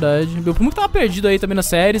Pullman, verdade. O Bill Pullman que tava perdido aí também nas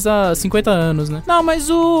séries há 50 anos, né? Não, mas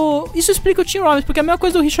isso explica o Tim Robbins, porque é a mesma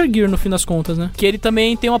coisa do Richard Gere, no fim das contas, né? Que ele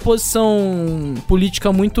também tem uma posição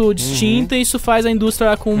política muito distinta, e isso faz a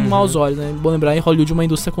indústria com maus olhos, né? Bom lembrar, em Hollywood uma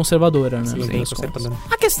indústria conservadora, né? Sim,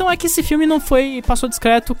 a questão é que esse filme não passou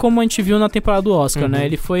discreto como a gente viu na temporada do Oscar, né?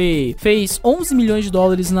 Ele fez 11 milhões de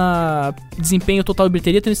dólares na desempenho total de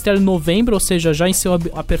bilheteria, tendo estreado em novembro, ou seja, já encerrou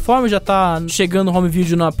a performance, já tá chegando no home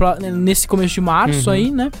video nesse começo de março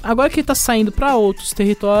aí, né? Agora que ele tá saindo pra outros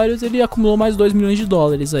territórios, ele acumulou mais 2 milhões de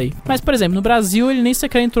dólares aí. Mas, por exemplo, no Brasil, ele nem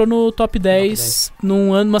sequer entrou no top 10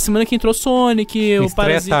 numa semana que entrou Sonic, o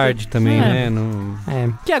Parasita. tarde também, né?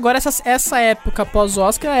 Que agora essa época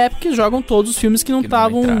pós-Oscar é a época que jogam todos os filmes que não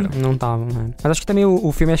estavam... Não estavam, né? Mas acho que também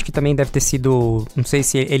o filme acho que também deve ter sido... Não sei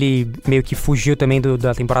se ele meio que fugiu também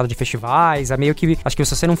da temporada de festivais. É meio que... Acho que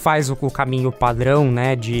se você não faz o caminho padrão,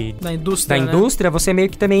 né? Da indústria, você meio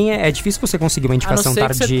que também... É difícil você conseguir uma indicação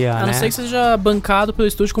tardia, né? A não ser que seja bancado pelo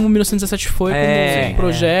estúdio como 1917 foi, como um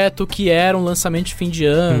projeto que era um lançamento de fim de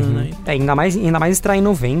ano, né? Ainda mais estrear em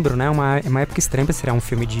novembro, né? Uma época estranha pra estrear um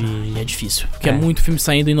filme de... É difícil, porque é muito filme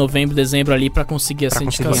saindo em novembro, dezembro ali pra conseguir essa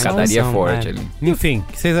indicação. Pancadaria forte ali. Enfim,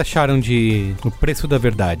 o que vocês acharam de O Preço da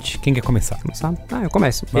Verdade? Quem quer começar? Eu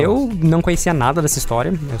começo. Vamos. Eu não conhecia nada dessa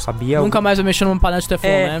história, eu sabia... Nunca mais vai mexer numa panela de Teflon,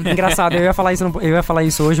 né? Engraçado, eu ia falar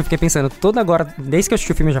isso hoje, eu fiquei pensando, desde que eu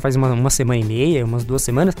assisti o filme já faz uma semana e meia, umas 2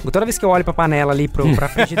 semanas, toda vez que eu olho pra panela ali, pra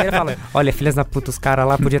frigideira, eu falo, olha, filhas da puta, os caras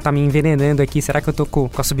lá podiam estar me envenenando aqui, será que eu tô com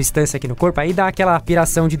a substância aqui no corpo? Aí dá aquela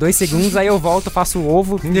piração de 2 segundos, aí eu volto, faço o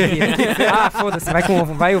ovo foda-se, vai com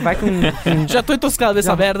ovo, vai com... Já tô entuscado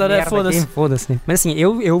dessa merda, né? Foda-se. Mas assim,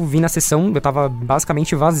 eu vi na sessão, eu tava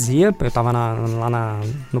basicamente vazia, eu tava lá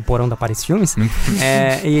no porão da Paris Filmes,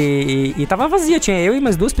 e tava vazia, tinha eu e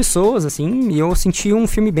mais 2 pessoas, assim, e eu senti um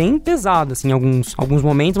filme bem pesado, assim, em alguns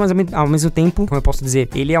momentos, mas ao mesmo tempo, como eu posso dizer,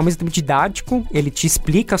 ele é ao mesmo tempo didático, ele te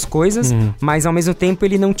explica as coisas, mas ao mesmo tempo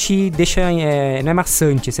ele não te deixa, não é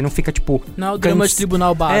maçante, você não fica tipo... Não é o drama de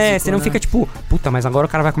tribunal básico, você não fica tipo, puta, mas agora o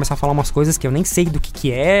cara vai começar a falar umas coisas que eu nem sei do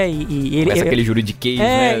que é, e ele... Começa aquele juridiquês,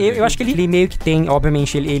 né? Eu acho que ele meio que tem,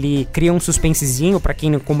 obviamente, ele cria um suspensezinho pra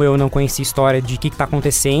quem, como eu, não conhecia a história de o que tá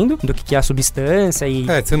acontecendo, do que é a substância e...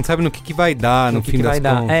 você não sabe no que vai dar, no fim das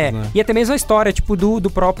contas, né? E até mesmo a história, tipo, do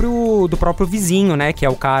próprio vizinho, né? Que é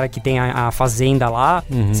o cara que tem a fazenda lá.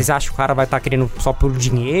 Vocês acham que o cara vai estar querendo só por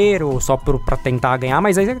dinheiro, ou só pra tentar ganhar,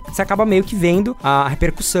 mas aí você acaba meio que vendo a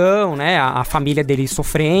repercussão, né? A família dele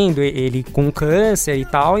sofrendo, ele com câncer e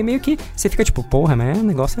tal, e meio que você fica tipo, porra, mas o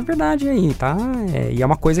negócio é verdade aí, tá? E é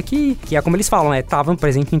uma coisa que é como eles falam, estavam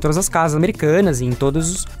presente em todas as casas americanas e em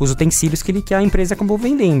todos os utensílios que a empresa acabou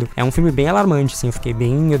vendendo. É um filme bem alarmante, assim,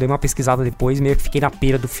 eu dei uma pesquisada depois, meio que fiquei na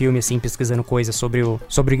pira do filme, assim, pesquisando coisas sobre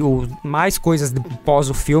mais coisas pós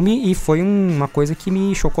o filme, e foi uma coisa que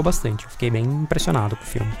me chocou bastante. Eu fiquei bem impressionado com o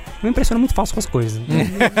filme. Eu me impressiono muito fácil com as coisas.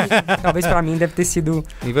 Talvez pra mim deve ter sido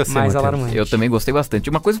mais alarmante. Eu também gostei bastante.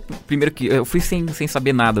 Uma coisa, primeiro que eu fui sem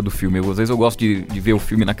saber nada do filme. Às vezes eu gosto de ver o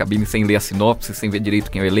filme na cabine sem ler a sinopse, sem ver direito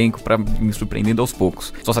quem é o elenco, pra me surpreendendo aos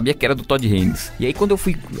poucos. Só sabia que era do Todd Haynes. E aí quando eu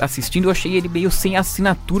fui assistindo, eu achei ele meio sem a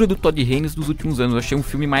assinatura do Todd Haynes dos últimos anos. Eu achei um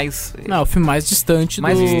filme mais... o filme mais distante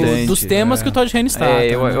dos temas que o Todd Haynes trata.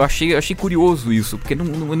 Eu achei curioso isso, porque não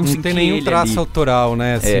tem nenhum traço autoral,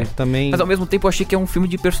 né? Assim, também... Mas ao mesmo tempo eu achei que é um filme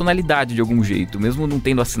de personalidade de algum jeito. Mesmo não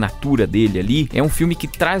tendo a assinatura dele ali, é um filme que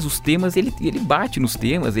traz os temas, ele bate nos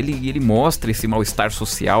temas, ele mostra esse mal-estar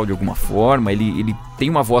social de alguma forma, ele tem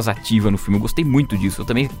uma voz ativa no filme. Eu gostei muito disso. Eu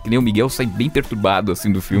também, que nem o Miguel, saí bem perturbado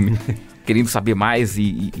assim do filme. Querendo saber mais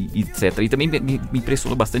e etc. E também me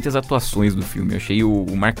impressionou bastante as atuações do filme. Eu achei o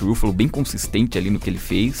Mark Ruffalo bem consistente ali no que ele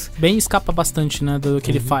fez. Bem escapa bastante, né, do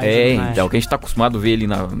que ele faz. Então, que a gente tá acostumado a ver ele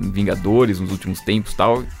na Vingadores nos últimos tempos e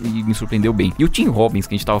tal, e me surpreendeu bem. E o Tim Robbins,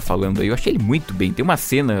 que a gente tava falando aí, eu achei ele muito bem. Tem uma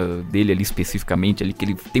cena dele ali especificamente, ali, que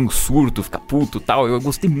ele tem um surto, fica puto e tal. Eu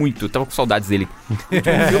gostei muito, eu tava com saudades dele. O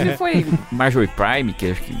último filme foi Marjorie Prime,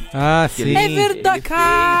 que acho que... sim. É verdade,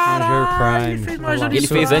 cara! Ele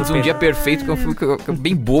fez antes Um Dia Perfeito, que é um filme que é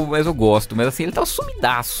bem bobo, mas eu gosto. Mas assim, ele tava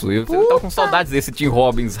sumidaço. Eu tava com saudades desse Tim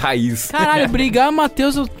Robbins raiz. Caralho, brigar,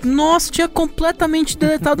 Matheus. Nossa, tinha completamente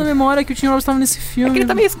deletado da memória que o Tim Robbins tava nesse filme. É que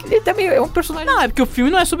ele também é um personagem. Não, é porque o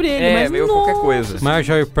filme não é sobre ele, mas meio qualquer coisa.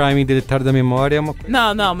 Marjorie Prime deletado da memória é uma coisa.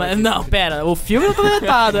 Não, pera. O filme não tá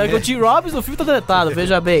deletado. É que o Tim Robbins, o filme tá deletado,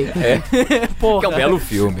 veja bem. Porra. Que é um belo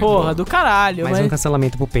filme. Porra, do caralho. Mais um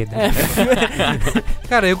cancelamento pro Pedro.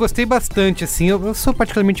 Cara, eu gostei bastante, assim. Eu sou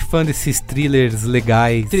particularmente fã desses thrillers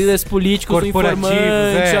legais. Thrillers políticos,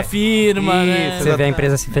 informante, afirma, né? Você vê a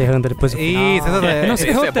empresa se ferrando depois do final. Isso, exatamente. Não se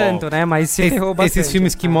ferrou tanto, né? Mas se ferrou bastante. Esses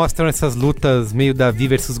filmes que mostram essas lutas meio Davi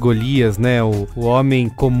versus Golias, né? O homem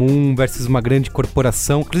comum versus uma grande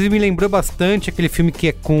corporação. Inclusive me lembrou bastante aquele filme que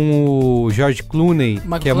é com o George Clooney,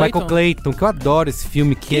 que é o Michael Clayton, que eu adoro esse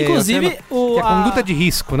filme, que inclusive, é Conduta de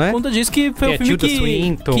Risco, né? Conduta de Risco, que foi o filme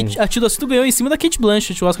que a Tilda Swinton ganhou em cima da Kate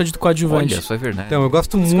Blanchett, o Oscar de coadjuvante. Olha, isso é verdade. Então, eu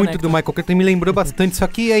gosto muito do Michael Keaton me lembrou bastante, só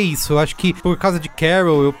que é isso, eu acho que por causa de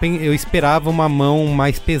Carol, eu esperava uma mão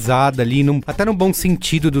mais pesada ali, até no bom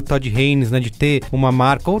sentido do Todd Haynes, né, de ter uma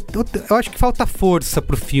marca. Eu acho que falta força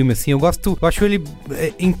pro filme, assim, eu acho ele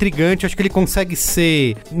intrigante, eu acho que ele consegue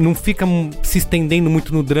não fica se estendendo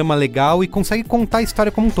muito no drama legal e consegue contar a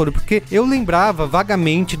história como um todo, porque eu lembrava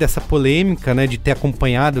vagamente dessa polêmica, né, de ter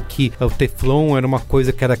acompanhado que o Teflon era uma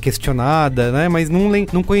coisa que era questionada, né, mas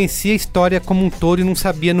não conhecia a história como um todo e não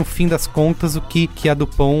sabia no fim das contas o que a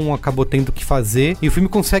Dupont acabou tendo que fazer, e o filme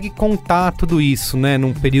consegue contar tudo isso, né,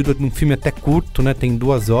 num filme até curto, né, tem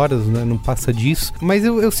 2 horas, né, não passa disso, mas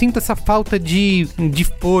eu sinto essa falta de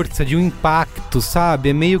força, de um impacto, sabe,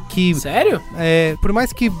 é meio que... Sério? Por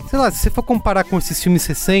mais que, sei lá, se você for comparar com esses filmes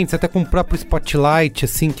recentes, até com o próprio Spotlight,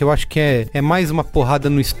 assim, que eu acho que é mais uma porrada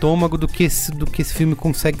no estômago do que esse filme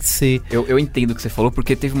consegue ser. Eu entendo o que você falou,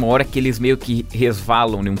 porque teve uma hora que eles meio que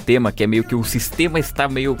resvalam num tema que é meio que o sistema está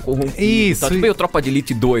meio corrompido. Isso. Tá, tipo meio Tropa de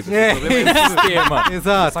Elite 2. O problema é o sistema.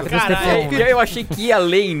 Exato. Eu achei que ia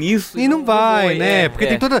além nisso. E não vai, né? Porque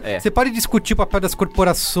tem toda... Você pode discutir o papel das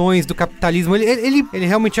corporações, do capitalismo. Ele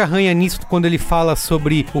realmente arranha nisso quando ele fala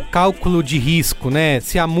sobre o cálculo de risco, né?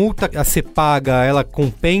 Se a multa a ser paga, ela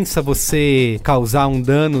compensa você causar um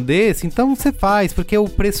dano desse, então você faz, porque o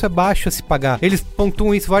preço é baixo a se pagar. Eles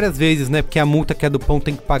pontuam isso várias vezes, né? Porque a multa que a Dupont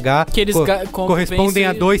tem que pagar que eles correspondem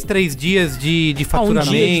a 2-3 dias de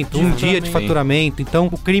faturamento, um dia de faturamento. Então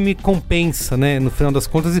o crime compensa, né? No final das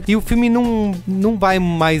contas. E o filme não vai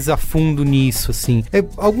mais a fundo nisso, assim.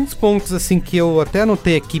 Alguns pontos, assim, que eu até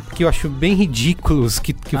anotei aqui, porque eu acho bem ridículos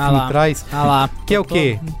que o filme traz. Que é o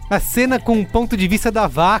quê? A cena com o ponto de vista da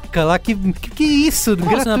vaca lá, que isso? Qual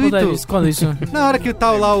gratuito. Quando isso? Na hora que o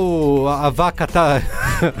tal lá, a vaca tá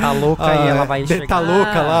louca e ela vai chegar. Tá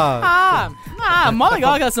louca lá. Mó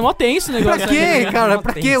legal, cara, mó tenso o negócio. Pra quê, cara?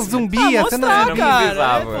 Pra quê o zumbi? A cena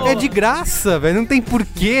cara. É de graça, velho. Não tem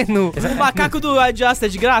porquê no... O macaco do Adjust é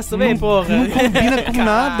de graça também, porra? Não combina com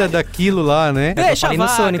nada daquilo lá, né? Eu falei no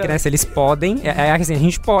Sonic, né? Se eles podem, assim, a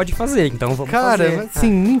gente pode fazer, então vamos fazer. Cara,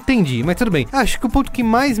 assim, não entendi, mas tudo bem. Acho que o ponto que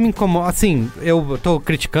mais me incomoda, assim, eu tô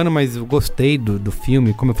criticando, mas eu gostei do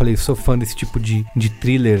filme, como eu falei, eu sou fã desse tipo de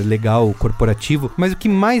thriller legal, corporativo, mas o que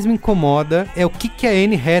mais me incomoda é o que a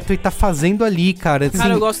Anne Hathaway tá fazendo ali, cara. Assim,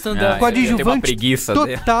 cara, eu gosto tanto da coadjuvante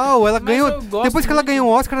total. Ela ganhou, depois que ela ganhou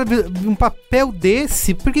um Oscar, um papel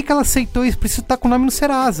desse, por que ela aceitou isso? Precisa estar com o nome no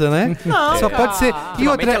Serasa, né? Não, só pode ser. E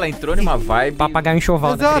outra, ela entrou numa vibe papagaio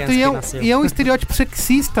enxoval da criança que nasceu. E é um estereótipo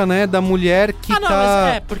sexista, né? Da mulher que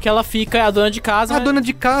mas porque ela fica a dona de casa. A dona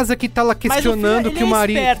de casa que tá lá questionando que o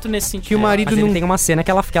marido... Ele é esperto nesse sentido. Que o marido não... tem uma cena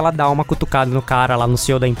que ela dá uma cutucada no cara lá no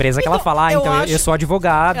CEO da empresa, que ela fala, eu sou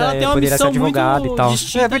advogada, eu poderia ser advogada e tal.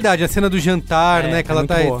 É verdade, a cena do jantar, né? Que ela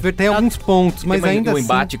tá... Tem alguns pontos, mas ainda assim... O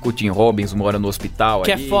embate com o Tim Robbins mora no hospital.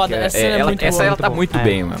 Que é foda, essa cena é muito boa. Essa ela tá muito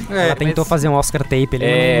bem, mano. Ela tentou fazer um Oscar tape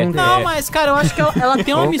ali. Não, mas, cara, eu acho que ela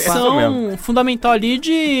tem uma missão fundamental ali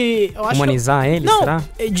de... Humanizar ele, será?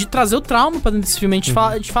 De trazer o trauma pra dentro desse filme.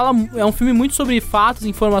 A gente fala... É um filme muito sobre fatos,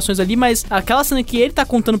 informações ali, mas aquela cena que ele tá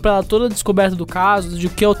contando pra ela toda a descoberta do caso, de o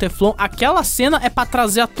que é o Teflon, aquela cena é pra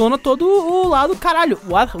trazer à tona todo o lado, caralho,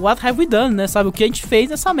 what have we done, né, sabe? O que a gente fez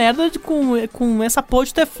nessa merda com essa porra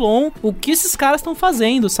de Teflon, o que esses caras estão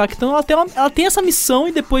fazendo, sabe? Então ela tem essa missão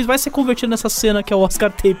e depois vai ser convertida nessa cena que é o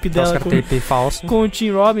Oscar tape dela. Oscar tape falso. Com o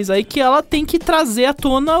Tim Robbins aí, que ela tem que trazer à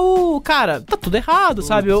tona cara, tá tudo errado,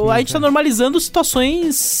 sabe? A gente tá normalizando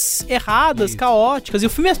situações erradas, caóticas, e o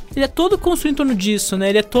filme ele é todo construído em torno disso, né?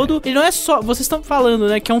 Ele não é só, vocês estão falando,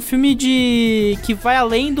 né, que é um filme que vai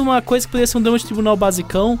além de uma coisa que poderia ser um drama de tribunal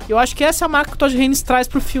basicão. Eu acho que essa é a marca que o Todd Haynes traz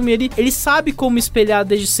pro filme. Ele sabe como espelhar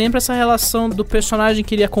desde sempre essa relação do personagem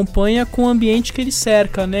que ele acompanha com o ambiente que ele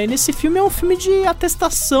cerca, né? E nesse filme é um filme de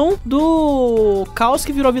atestação do caos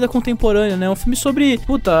que virou a vida contemporânea, né? É um filme sobre,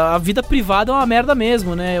 a vida privada é uma merda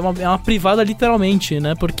mesmo, né? É uma privada literalmente,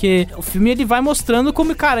 né? Porque o filme ele vai mostrando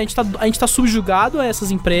como, cara, a gente tá subjugado a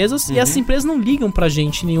essas empresas e essas empresas não ligam pra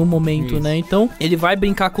gente em nenhum momento, né? Então, ele vai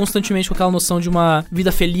brincar constantemente com aquela noção de uma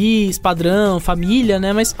vida feliz, padrão, família,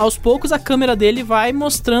 né? Mas aos poucos a câmera dele vai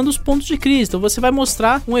mostrando os pontos de crise. Então, você vai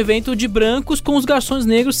mostrar um evento de brancos com os garçons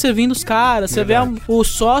negros servindo os caras. Você vê o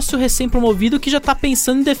sócio recém-promovido que já tá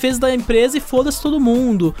pensando em defesa da empresa e foda-se todo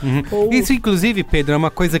mundo. Isso, inclusive, Pedro, é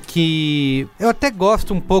uma coisa que eu até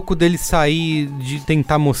gosto um pouco dele sair de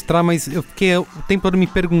tentar mostrar, mas eu fiquei o tempo todo me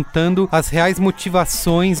perguntando as reais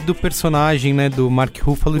motivações do personagem, né, do Mark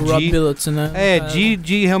Ruffalo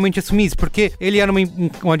de realmente assumir isso, porque ele era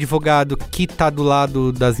um advogado que tá do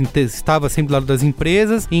lado estava sempre do lado das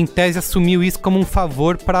empresas e em tese assumiu isso como um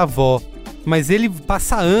favor pra avó. mas ele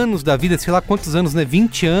passa anos da vida, sei lá quantos anos, né?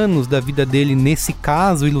 20 anos da vida dele nesse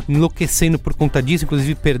caso, enlouquecendo por conta disso,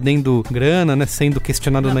 inclusive perdendo grana, né? Sendo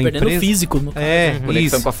questionado na perdendo empresa. Físico, no caso.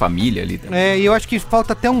 Conexão isso. com a família ali também. E eu acho que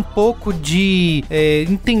falta até um pouco de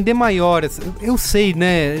entender maior. Eu sei,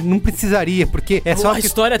 né? Não precisaria, porque é só... A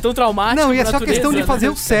história é tão traumática. Não, e é só questão de fazer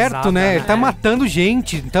o certo, né? Ele tá matando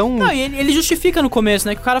gente, então... Não, e ele justifica no começo,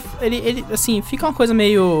 né? Que o cara, ele assim, fica uma coisa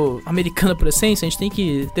meio americana por essência, a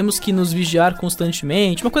gente temos que nos vigiar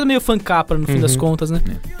constantemente, uma coisa meio fancapra no fim das contas, né?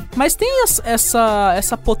 Mas tem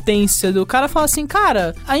essa potência do cara falar assim,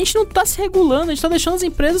 cara, a gente não tá se regulando, a gente tá deixando as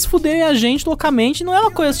empresas fuderem a gente loucamente, não é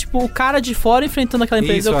uma coisa, tipo, o cara de fora enfrentando aquela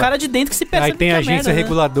empresa, é o cara de dentro que se percebe. Aí tem a agência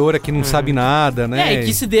reguladora, né? Que não sabe nada, né? E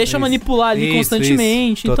que se deixa manipular ali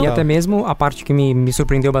constantemente. Então... E até mesmo a parte que me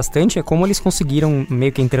surpreendeu bastante é como eles conseguiram,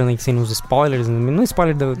 meio que entrando assim nos spoilers, não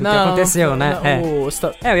spoiler do que aconteceu, né?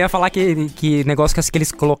 Eu ia falar que negócio que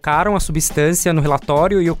eles colocaram a substância no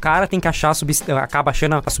relatório e o cara tem que achar acaba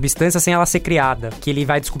achando a substância sem ela ser criada. Que ele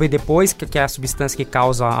vai descobrir depois que é a substância que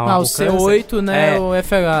causa o C8, né? O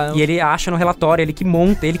FH. E ele acha no relatório, ele que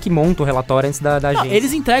monta o relatório antes da agência.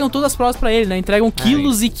 Eles entregam todas as provas pra ele, né? Entregam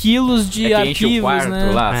quilos e quilos de arquivos, enche o quarto,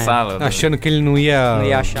 né? Lá, a sala. Achando que ele não ia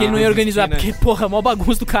achar. Que ele não ia organizar, né? Porque, porra, é mó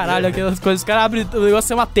bagunça do caralho aquelas coisas. O cara abre o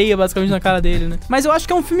negócio, é uma teia basicamente na cara dele, né? Mas eu acho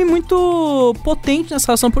que é um filme muito potente nessa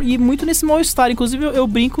relação e muito nesse mal-estar. Inclusive, eu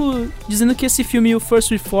brinco dizendo que esse filme, o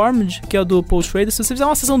First Reformed, que é o do Paul Schrader, se você fizer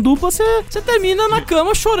uma sessão dupla, você termina na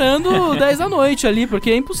cama chorando 10 da noite ali, porque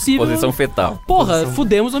é impossível. Posição fetal. Porra,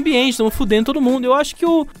 fudemos o ambiente, estamos fudendo todo mundo. Eu acho que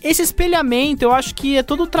esse espelhamento, eu acho que é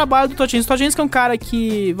todo o trabalho do Todd Haynes. O Todd Haynes, que é um cara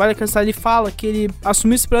que, vale acrescentar, ele fala que ele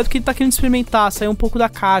assumiu esse projeto que ele tá querendo experimentar, sair um pouco da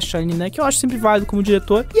caixa ali, né? Que eu acho sempre válido como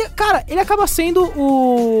diretor. E, cara, ele acaba sendo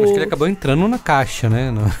Acho que ele acabou entrando na caixa,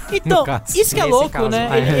 né? Então, isso que é louco, caso, né?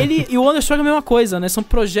 Ele e o Wonderstruck é a mesma coisa, né? São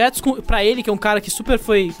projetos pra ele, que é um cara que super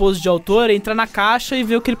foi pose de autor, entrar na caixa e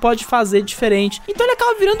ver o que ele pode fazer diferente. Então ele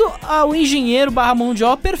acaba virando o engenheiro / mão de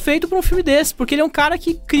obra perfeito pra um filme desse, porque ele é um cara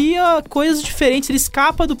que cria coisas diferentes, ele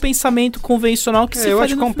escapa do pensamento convencional que se faz. Eu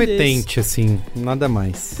acho competente, assim, nada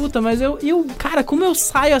mais. Puta, mas cara, como eu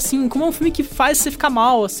saio assim, como é um filme que faz você ficar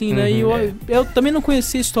mal, assim, né? E eu também não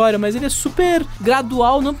conhecia a história, mas ele é super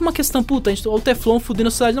gradual, não por uma questão, puta, o Teflon fudendo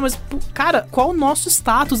a sociedade, não, mas, cara, qual o nosso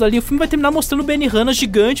status ali? O filme vai terminar mostrando o Benny Hanna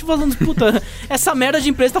gigante, falando, puta, essa merda de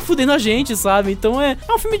empresa tá fudendo a gente, sabe? Então é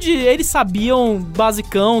um filme de eles sabiam,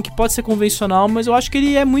 basicão, que pode ser convencional, mas eu acho que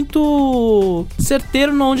ele é muito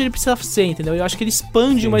certeiro onde ele precisa ser, entendeu? Eu acho que ele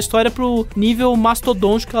expande uma história pro nível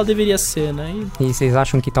mastodôntico que ela deveria ser, né? E vocês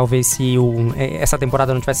acham que talvez se essa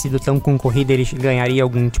temporada não tivesse sido tão concorrida, ele ganharia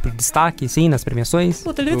algum tipo de destaque, sim, nas premiações?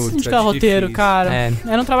 Pô, teria que se indicar roteiro, cara.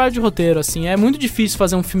 Era um trabalho de roteiro, assim. É muito difícil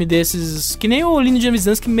fazer um filme desses, que nem o Lindo de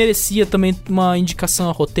Amizans, que merecia também uma indicação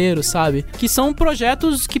a roteiro, sabe? Que são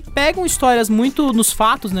projetos que pegam histórias muito nos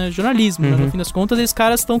fatos, né? Jornalismo, né? No fim das contas, esses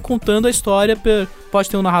caras estão contando a história, pode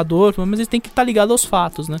ter um narrador, mas eles têm que estar ligados aos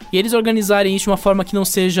fatos, né? E eles organizarem isso de uma forma que não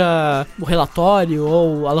seja o relatório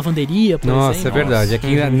ou a lavanderia, por exemplo. Nossa, é verdade.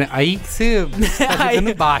 Aqui, aí que você tá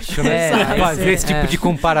jogando baixo, né? Fazer esse tipo de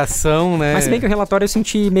comparação, né? Mas se bem que o relatório eu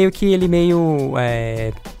senti meio que ele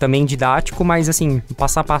também didático, mas assim,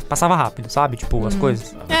 passava rápido, sabe? Tipo, as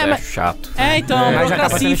coisas. Mas chato. Então,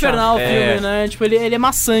 burocracia infernal o filme, né? Tipo, ele é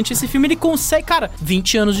maçante. Esse filme, ele consegue, cara,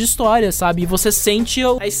 20 anos de história, sabe? E você sente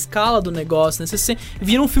a escala do negócio, né? Você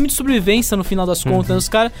vira um filme de sobrevivência no final das contas, os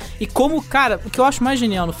caras. E como, cara, o que eu acho mais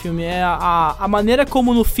genial no filme é a maneira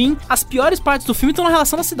como, no fim, as piores partes do filme estão na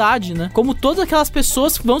relação da cidade, né? Como todas aquelas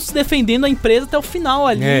pessoas que vão se defendendo a empresa até o final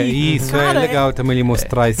ali. Isso, cara, é legal também ele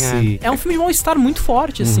mostrar esse... É um filme de mal-estar muito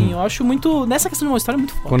forte, assim. Eu acho muito... Nessa questão de mal-estar é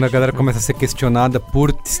muito forte. Quando a galera começa a ser questionada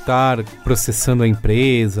por estar processando a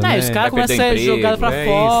empresa, né? Os caras começam a ser jogados pra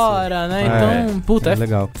fora, né? Então, puta, é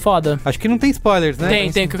legal. Foda. Acho que não tem spoilers, né?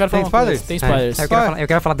 Tem, que eu quero falar. Spoilers? Tem spoilers. Eu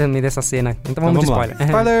quero falar também dessa cena. Então vamos de spoiler.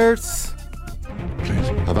 Spoilers!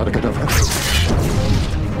 Avada Kedavra.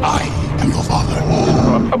 I am your father.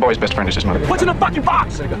 A boy's best friend is his mother. What's in the fucking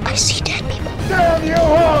box? I see dead people. Damn you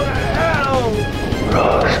all to hell!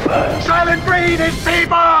 Rosebud. Silent Breed is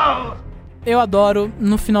people! Eu adoro,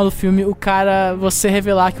 no final do filme, o cara, você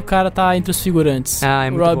revelar que o cara tá entre os figurantes. É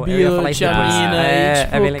muito bom. Robbie, Tia Mina, e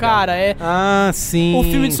tipo, bem legal. Cara, sim. O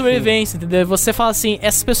filme de sobrevivência, entendeu? Você fala assim,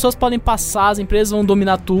 essas pessoas podem passar, as empresas vão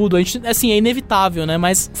dominar tudo, a gente, assim, é inevitável, né?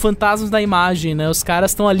 Mas fantasmas da imagem, né? Os caras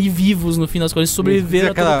estão ali vivos no fim das coisas, sobreviveram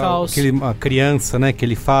a todo o caos. A criança, né, que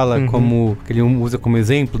ele fala como, que ele usa como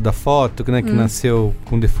exemplo da foto, né, que nasceu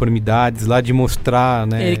com deformidades, lá de mostrar,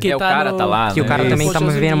 né? O cara tá lá, que o cara também tá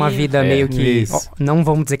vivendo uma vida meio que... não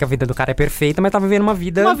vamos dizer que a vida do cara é perfeita, mas tá vivendo uma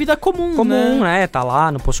vida... Uma vida comum, né? Tá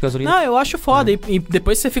lá no posto de gasolina. Não, eu acho foda. E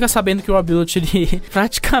depois você fica sabendo que o Rob Williams, ele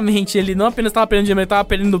praticamente, ele não apenas tava perdendo dinheiro, ele tava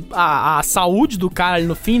perdendo a saúde do cara ali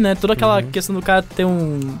no fim, né? Toda aquela questão do cara ter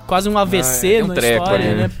quase um AVC na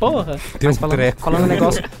história, né? Porra. Tem um treco. Falando um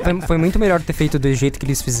negócio, foi muito melhor ter feito do jeito que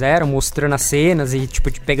eles fizeram, mostrando as cenas e, tipo,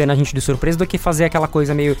 pegando a gente de surpresa, do que fazer aquela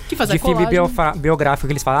coisa meio de filme biográfico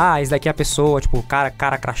que eles falam, esse daqui é a pessoa, tipo, cara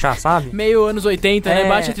crachá, sabe? Meio anos 80, né?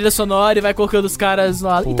 Bate a trilha sonora e vai colocando os caras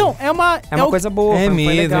lá. Então, é uma coisa boa. É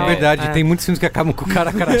mesmo, é verdade. Tem muitos filmes que acabam com o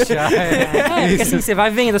cara crachá. Porque assim, você vai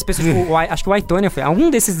vendo as pessoas, tipo, acho que o Aitonia foi algum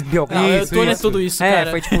desses biográficos. O Aitonia é tudo isso,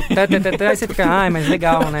 cara. Foi tipo, aí você fica, mas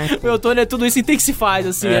legal, né? O Aitonia é tudo isso intensifies,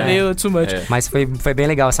 assim, é meio too much. Mas foi bem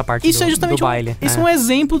legal essa parte isso é justamente do baile. Isso é um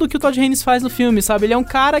exemplo do que o Todd Haynes faz no filme, sabe? Ele é um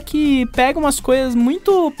cara que pega umas coisas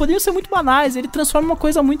poderiam ser muito banais, ele transforma uma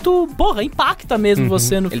coisa muito, impacta mesmo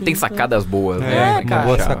você no filme. Ele tem sacadas boas, né? Uma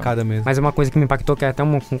boa sacada mesmo. Mas uma coisa que me impactou, que é até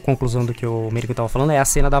uma conclusão do que o Merico tava falando, é a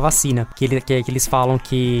cena da vacina. Que eles falam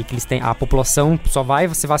que eles têm, a população só vai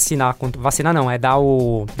se vacinar. Vacinar não, é dar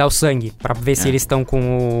o sangue, pra ver se eles estão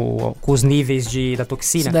com os níveis da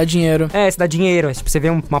toxina. Se dá dinheiro. Se dá dinheiro. Tipo, você vê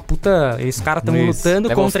uma puta... Os caras estão lutando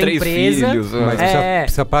contra a empresa. Filhos, mas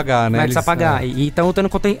precisa pagar, né? Precisa pagar. E estão lutando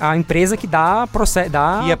contra a empresa que dá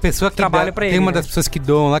e a pessoa que trabalha pra ele. Tem uma das pessoas que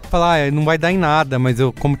doam lá que fala, não vai dar em nada, mas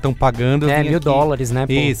como estão pagando... $1.000, né?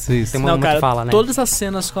 Pô. Isso. Tem uma que fala, né? Todas as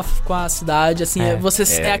cenas com a cidade, assim,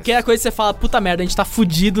 é aquela coisa que você fala, puta merda, a gente tá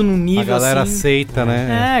fudido num nível, a galera assim... aceita,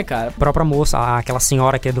 né? Cara. A própria moça, aquela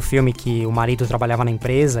senhora que é do filme, que o marido trabalhava na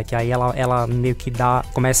empresa, que aí ela meio que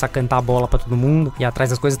começa a cantar a bola pra todo mundo, e atrás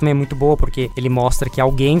das coisas também é muito boa, porque ele mostra que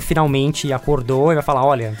alguém finalmente acordou e vai falar,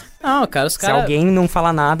 olha... Não, cara, se alguém não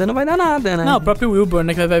falar nada, não vai dar nada, né? Não, o próprio Wilbur,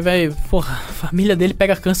 né, que porra, a família dele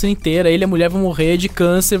pega câncer inteira, ele e a mulher vão morrer de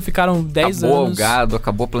câncer, ficaram 10 anos. Acabou o gado,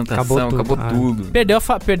 acabou a plantação, acabou tudo.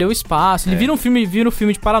 Perdeu o espaço, ele vira um filme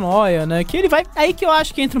de paranoia, né, que ele vai, aí que eu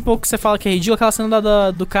acho que entra um pouco, que você fala que é ridículo, aquela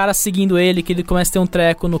cena do cara seguindo ele, que ele começa a ter um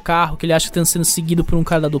treco no carro, que ele acha que tá sendo seguido por um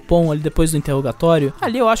cara da Dupont, ali depois do interrogatório.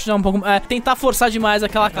 Ali eu acho já um pouco, tentar forçar demais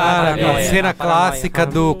aquela cara. A cena clássica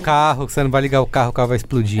do carro, que você não vai ligar o carro vai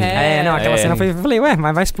explodir. Aquela cena eu falei,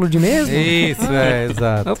 mas vai explodir mesmo? Isso,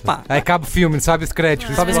 exato. Opa. Aí acaba o filme, sobe os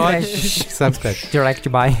créditos. Sobe os créditos. Direct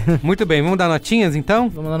by. Muito bem, vamos dar notinhas então?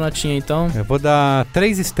 Vamos dar notinha então. Eu vou dar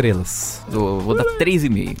 3 estrelas. Vou dar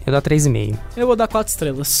 3,5. Eu dou 3,5. Eu vou dar 4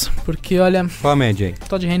 estrelas, porque olha... Qual a média aí?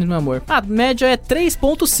 Todd Haynes, meu amor. A média é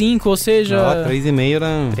 3,5, ou seja... 3,5 era...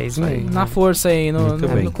 3,5. Na força aí,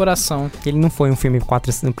 no coração. Ele não foi um filme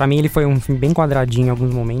 4... Pra mim ele foi um filme bem quadradinho em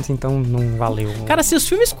alguns momentos, então não valeu. Cara, se os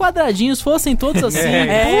filmes quadradinhos fossem todos assim,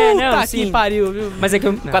 puta que pariu, viu? Mas é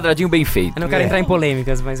que quadradinho bem feito. Eu não quero entrar em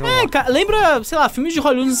polêmicas, mas vamos lá. Cara, lembra, sei lá, filmes de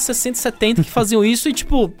Hollywood nos 60 e 70 que faziam isso e,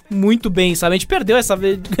 tipo, muito bem, sabe? A gente perdeu essa...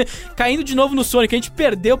 Caindo de novo no Sonic, a gente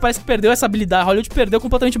parece que perdeu essa habilidade. Hollywood perdeu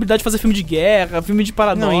completamente a habilidade de fazer filme de guerra, filme de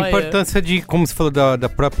paranoia. Não, a importância de, como você falou, da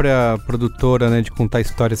própria produtora, né, de contar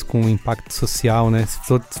histórias com impacto social, né? Se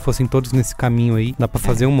fossem todos nesse caminho aí, dá pra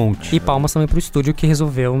fazer um monte. E palmas também pro estúdio que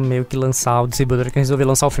resolveu meio que lançar, o distribuidor que resolveu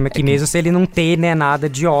lançar o filme aqui mesmo, se ele não ter, né, nada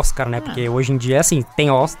de Oscar, né? Porque hoje em dia, assim, tem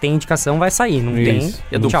indicação, vai sair, não tem.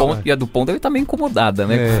 E a Dupont deve estar meio incomodada,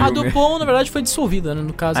 né? A Dupont, na verdade, foi dissolvida, né?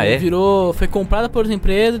 No caso, foi comprada por outra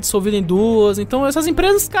empresa, dissolvida em duas. Então, essas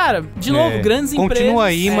empresas, cara, de novo, grandes empresas. Continua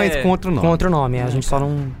aí, mas com outro nome. Com outro nome, a gente só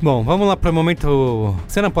não... Bom, vamos lá pro momento...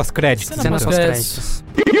 Cena pós-créditos. Cena pós-créditos.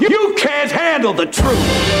 You can't handle the truth!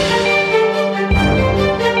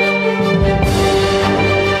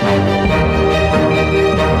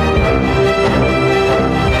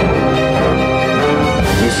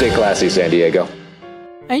 Stay classy, San Diego.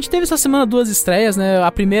 A gente teve essa semana 2 estreias, né? A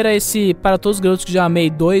primeira é esse Para Todos os Garotos que Já Amei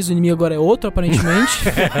 2, o inimigo agora é outro, aparentemente.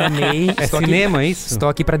 Amei. É cinema, isso? Estou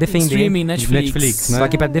aqui pra defender. Streaming, Netflix, né? Estou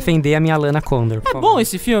aqui pra defender a minha Lana Condor. É bom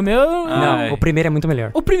esse filme? Não, o primeiro é muito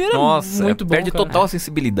melhor. O primeiro Nossa, é muito bom, perde total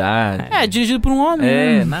sensibilidade. Dirigido por um homem.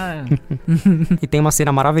 E tem uma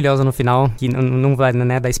cena maravilhosa no final, que não vai,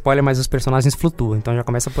 né, dar spoiler, mas os personagens flutuam, então já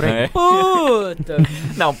começa por aí. Puta!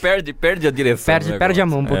 Não, perde a direção. Perde a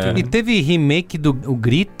mão um pouquinho. E teve remake do O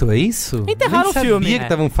Grito, é isso? Enterraram o filme. Sabia que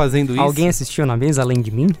estavam fazendo isso. Alguém assistiu na mesa além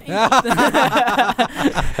de mim?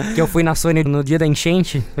 Que eu fui na Sony no dia da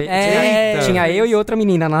enchente. Tinha eu e outra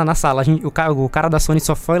menina na sala. O cara da Sony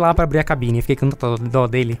só foi lá pra abrir a cabine. Eu fiquei com dó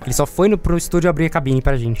dele. Ele só foi pro estúdio abrir a cabine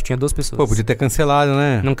pra gente. Tinha 2 pessoas. Pô, podia ter cancelado,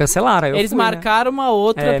 né? Não cancelaram. Eles marcaram uma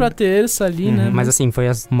outra pra terça ali, né? Mas assim, foi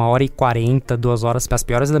 1h40, 2 horas. As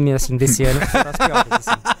piores da minha, assim, desse ano foram as piores,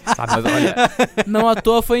 assim. Sabe? Mas olha... Não à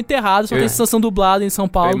toa foi enterrado, só tem sensação dublada em São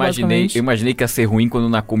Paulo, eu imaginei que ia ser ruim quando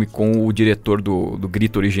na Comic Con o diretor do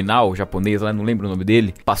grito original, japonês, lá não lembro o nome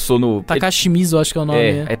dele, passou no... Takashi Mizu, acho que é o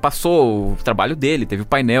nome. Aí passou o trabalho dele, teve o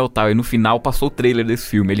painel e tal, e no final passou o trailer desse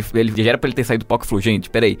filme. Ele já era pra ele ter saído do palco e falou, gente,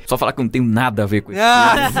 peraí, só falar que eu não tenho nada a ver com isso.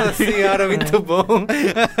 Nossa senhora, muito bom.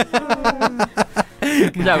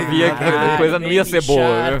 Já via que a coisa não ia ser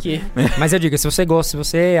boa, né? Mas eu digo, se você gosta, se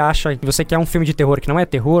você acha que você quer um filme de terror que não é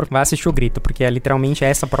terror, vai assistir o Grito, porque é literalmente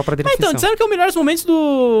essa própria definição. Então, disseram que é um dos melhores momentos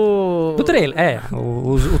do trailer.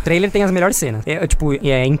 O trailer tem as melhores cenas.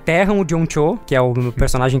 Enterram o John Cho, que é o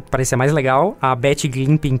personagem que parecia mais legal. A Betty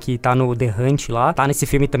Glimping, que tá no The Hunt lá, tá nesse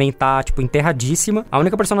filme também, tá, tipo, enterradíssima. A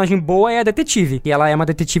única personagem boa é a detetive, e ela é uma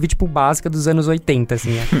detetive, tipo, básica dos anos 80,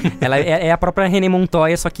 assim. Ela é a própria René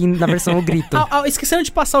Montoya, só que na versão O Grito. Esqueceram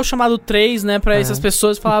de passar o chamado 3, né, pra essas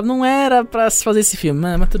pessoas falar, não era pra se fazer esse filme,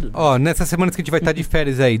 mas tudo. Nessas semanas que a gente vai estar de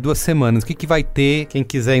férias aí, 2 semanas, o que vai ter? Quem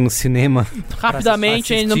quiser ir no cinema?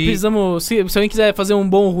 Rapidamente, não precisamos... Se alguém quiser fazer um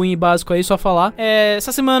bom, ruim e básico aí, só falar.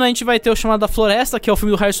 Essa semana a gente vai ter o chamado da Floresta, que é o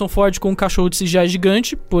filme do Harrison Ford com um cachorro de CGI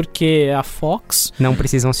gigante, porque é a Fox. Não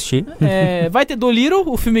precisam assistir. Vai ter Dolittle,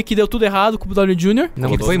 o filme que deu tudo errado com o Downey Jr.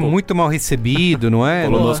 Que foi muito mal recebido, não é?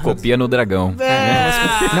 Colonoscopia no dragão.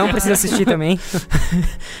 Não precisa assistir também.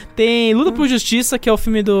 Tem Luta por Justiça, que é o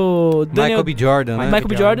filme do Michael B. Jordan, né? Michael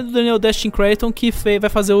B. Jordan e do Daniel Destin Creighton, que vai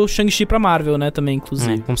fazer o Shang-Chi pra Marvel, né, também,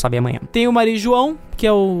 inclusive. Vamos saber amanhã. Tem o Maria e João, que é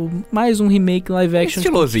mais um remake live action.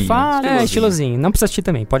 Estilosinho. Estilosinho. Não precisa assistir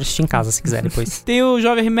também, pode assistir em casa se quiser depois. Tem o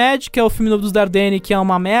Jovem Remédio, que é o filme novo dos Dardenne, que é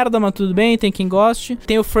uma merda, mas tudo bem, tem quem goste.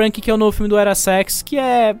 Tem o Frank, que é o novo filme do Era Sex, que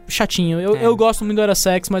é chatinho. Eu gosto muito do Era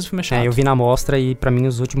Sex, mas o filme é chato. Eu vi na mostra e pra mim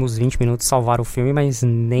os últimos 20 minutos salvaram o filme, mas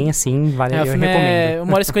nem assim vale, eu recomendo.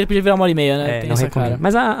 1h50 podia virar 1h30, né? Não recomendo.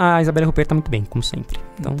 Mas a Isabelle Huppert tá muito bem, como sempre.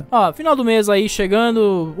 Então... final do mês aí,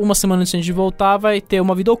 chegando, uma semana antes de voltar, vai ter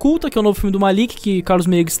Uma Vida Oculta, que é o novo filme do Malik, que Carlos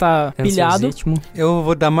Meigs está pilhado. Eu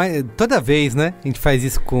vou dar mais... Toda vez, né? A gente faz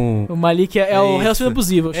isso com... O Malik é o relacionamento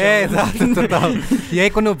abusivo. Exato, total. E aí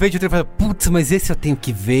quando eu vejo o trailer, eu falo, putz, mas esse eu tenho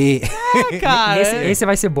que ver. Cara... Esse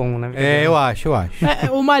vai ser bom, né? Eu acho.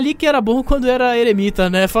 O Malik era bom quando era eremita,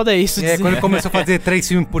 né? Foda isso. Quando começou a fazer 3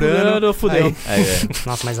 filmes por ano. Fudeu.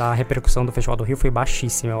 Nossa, mas a repercussão do Festival do Rio foi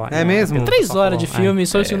baixíssima, eu acho. É mesmo? 3 horas de filme,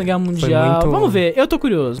 só a Segunda Guerra Mundial. Muito... Vamos ver, eu tô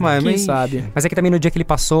curioso. Quem sabe? Mas é que também no dia que ele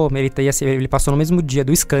passou, ele passou no mesmo dia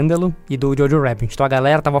do Escândalo e do Jojo Rabbit. Então a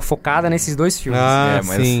galera tava focada nesses 2 filmes.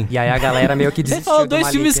 Sim. E aí a galera meio que desistiu. Você falou 2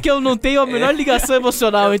 filmes que eu não tenho a menor ligação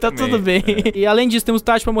emocional, então tá tudo bem. E além disso, temos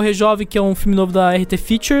Tarde pra Morrer Jovem, que é um filme novo da RT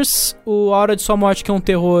Features. O A Hora de Sua Morte, que é um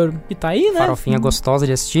terror que tá aí, né? Farofinha gostosa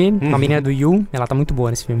de assistir. A menina do Yu, ela tá muito boa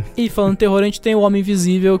nesse filme. E falando em terror, a gente tem O Homem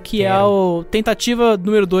Invisível, que é a tentativa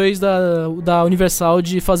número 2 da Universal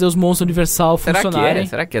de fazer os monstros Universal funcionarem.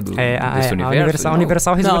 Será que é desse universo? A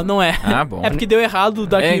Universal resolveu... Não é. Ah, bom. É porque deu errado o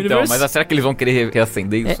Dark Universe. Mas será que eles vão querer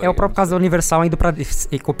reacender isso? É o próprio caso da Universal indo pra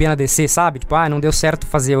copiar na DC, sabe? Tipo, não deu certo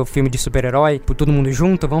fazer o filme de super-herói por todo mundo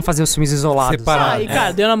junto, vamos fazer os filmes isolados. Separado. E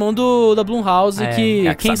cara, deu na mão da Blumhouse,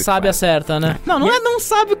 que quem sabe acerta, né? Não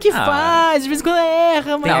sabe o que faz, de vez em quando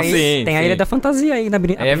erra, mas... Tem a Ilha da Fantasia aí,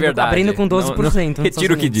 abrindo com 12%.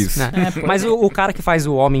 Retiro o que diz. Mas o cara que faz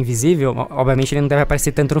o Homem Invisível, obviamente ele não deve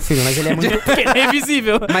aparecer tanto no filme, mas ele é muito... Porque ele é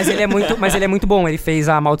invisível. mas ele é muito bom, ele fez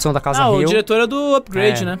A Maldição da Casa Hill. O diretor é do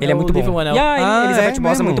Upgrade, né? Ele é muito bom. E a Elizabeth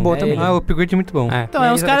Moss é muito boa também. O Upgrade é muito bom.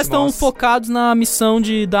 Então, os caras estão focados na missão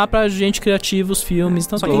de dar pra gente criativa os filmes.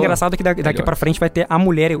 Só que engraçado que daqui pra frente vai ter a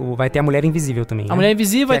Mulher Invisível também. A Mulher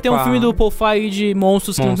Invisível, vai ter um filme do Paul Feig de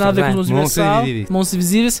monstros que não tem nada a ver com os Universal. Monstros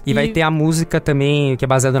Invisíveis. E vai ter a música também, que é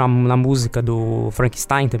baseada na música do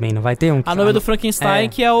Frankenstein também, não vai ter? A noiva do Frankenstein,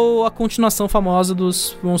 que é a continuação famosa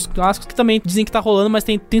dos monstros clássicos, que também dizem que tá rolando, mas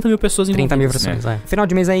tem 30 mil pessoas envolvidas. 30 mil pessoas, Final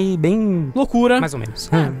de mês aí, bem... Loucura. Mais ou menos.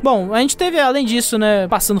 Bom, a gente teve, além disso, né,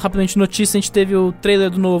 passando rapidamente notícia, a gente teve o trailer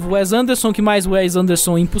do novo Wes Anderson, que mais Wes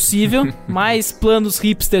Anderson impossível, mais planos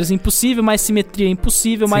hipsters impossível, mais simetria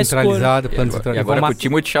impossível, mais cor. Plano centralizado. E agora com o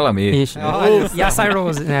Timothée Chalamet. E a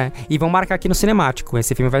Cyrose, né? E vão marcar aqui no Cinemático.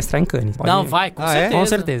 Esse filme vai estrear em Cannes. Vai, com certeza. Com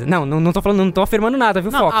certeza. Não tô falando, não tô afirmando nada,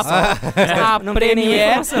 viu, Fox? A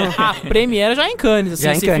Premiere já é em Cannes. Assim,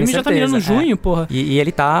 esse filme já tá mirando junho, porra. E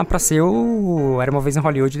ele tá pra ser o Era Uma Vez em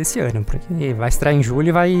Hollywood desse ano. Porque vai estrear em julho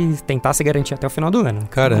e vai tentar se garantir até o final do ano.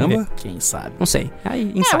 Caramba. Quem sabe? Não sei.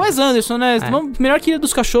 Wes Anderson, né? Melhor que Ilha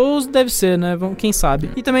dos Cachorros deve ser, né? Quem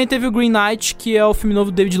sabe? E também teve o Green Knight, que é o filme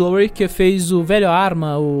novo do David Lowery, que fez o Velho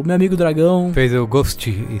Arma, o Meu Amigo Dragão. Fez o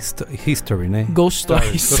Ghost History, né? Ghost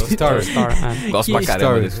Stories. Ghost Stories. Gosto pra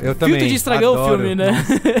caramba desse. Eu também. de estragar o filme, né?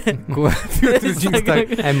 Com filtros de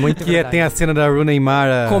Instagram. É muito que tem a cena da Rooney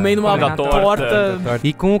Mara comendo uma torta.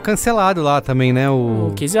 E com o cancelado lá também, né?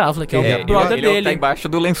 O Casey Affleck, que é o brother ele dele. Tá embaixo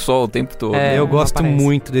do lençol o tempo todo. Eu gosto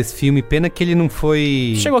muito desse filme. Pena que ele não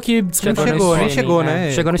foi... Chegou aqui... Nem chegou,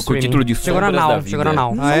 né? Chegou no streaming. Com o título de Chegou na Now.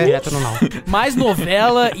 Direto no Now. Mais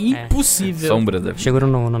novela impossível. Sombras da Vida. Chegou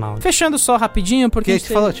no Now. Fechando só rapidinho, porque...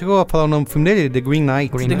 Chegou a falar o nome do filme dele? The Green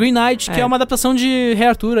Knight. The Green Knight, que é uma adaptação de Rei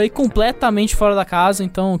Arthur aí, completamente fora da casa,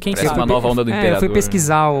 então quem sabe... uma nova onda do Imperador.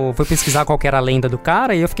 Eu fui pesquisar qual que era a lenda do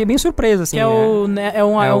cara e eu fiquei bem surpreso, assim. Que é o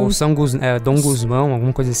Dom Guzmão,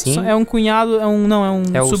 alguma coisa assim. É um cunhado, é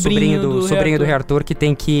um sobrinho do Rei Arthur que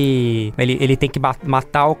tem que... Ele tem que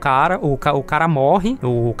matar o cara, o cara morre,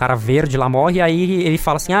 o cara verde lá morre, e aí ele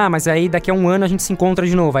fala assim, mas aí daqui a um ano a gente se encontra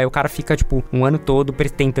de novo. Aí o cara fica, tipo, um ano todo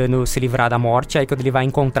tentando se livrar da morte, aí quando ele vai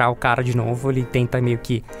encontrar o cara de novo, ele tenta meio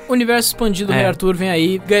que... Universo expandido do Rei Arthur vem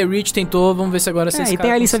aí, Guy Ritchie tentou, vamos ver se agora vocês e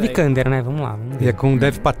tem a Alicia Vikander, né? Vamos lá. E é com o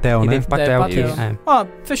Dev Patel, né? Dev Patel. Ó,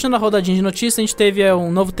 fechando a rodadinha de notícias, a gente teve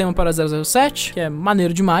um novo tema para 007, que é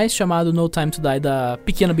maneiro demais, chamado No Time to Die, da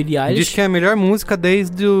pequena Billie Eilish. Diz que é a melhor música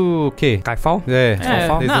desde o quê? Skyfall?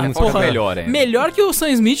 Melhor que o Sam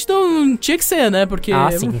Smith não tinha que ser, né? Porque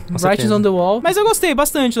Writings on the Wall. Mas eu gostei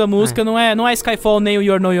bastante da música, não é Skyfall nem o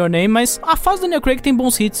You Know Your Name, mas a fase do Daniel Craig tem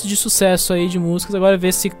bons hits de sucesso aí de músicas, agora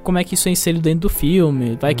ver como é que isso é inserido dentro do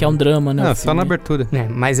filme, vai que é um drama, né? Só na abertura.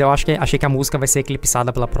 Mas eu achei que a música vai ser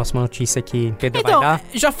eclipsada pela próxima notícia que Pedro vai dar.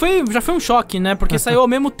 Já foi um choque, né? Porque saiu ao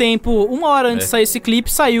mesmo tempo, uma hora antes de sair esse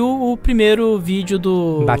clipe, saiu o primeiro vídeo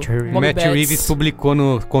do Matt Reeves publicou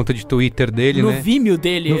no conta de Twitter dele, no Vimeo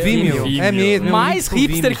dele. No Vimeo. É mesmo. Mais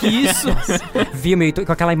hipster que isso. Vimeo,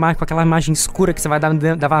 com aquela imagem escura que você vai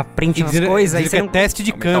dar print nas coisas. Aí é teste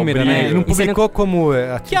de câmera, né? Ele não publicou como...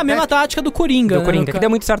 Que é a mesma tática do Coringa, né? Coringa, que deu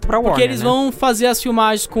muito certo pra Warner, porque eles vão fazer as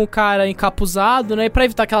filmagens com o cara encapuzado, né? E pra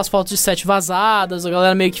evitar aquelas fotos de set vazadas, a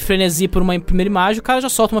galera meio que frenesi por uma primeira imagem, o cara já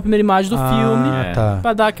solta uma primeira imagem do filme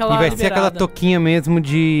pra dar aquela E vai liberada. ser aquela toquinha mesmo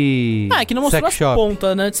de... É que não mostrou as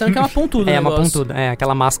pontas, né? Disseram que é uma pontuda. Uma pontuda.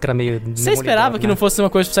 Aquela máscara meio... Você esperava que não fosse uma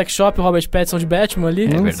coisa pro sex shop, o Robert Pattinson de Batman ali?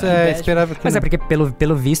 Não sei, esperava que... Mas é porque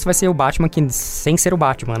pelo visto vai ser o Batman sem ser o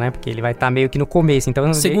Batman, né? Porque ele vai estar meio que no começo,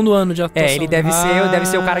 então... Segundo ano de atuação. Ele deve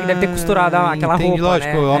ser o cara que deve ter costurado aquela roupa,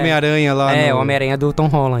 lógico, né? o Homem-Aranha lá. O Homem-Aranha do Tom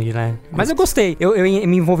Holland, né? Mas eu gostei. Eu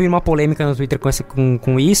me envolvi numa polêmica no Twitter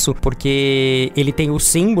com isso, porque ele tem o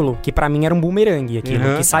símbolo, que pra mim era um bumerangue,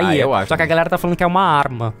 aquilo que saía. Só que a galera tá falando que é uma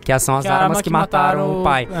arma, que são as armas que mataram o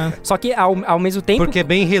pai. Só que ao mesmo tempo... Porque é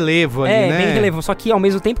bem relevo ali, né? Bem relevo. Só que ao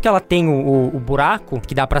mesmo tempo que ela tem o buraco,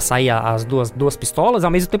 que dá pra sair as duas pistolas,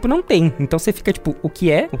 ao mesmo tempo não tem. Então você fica tipo, o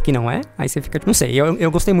que é, o que não é? Aí você fica tipo, não sei.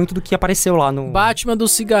 Eu gostei muito do que apareceu lá no... Batman do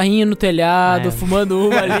cigarrinho no telhado, fumando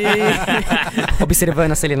uma ali.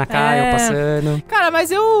 Observando a Selena Kyle passando. Cara,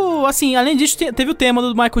 mas eu, assim, além disso, teve o tema do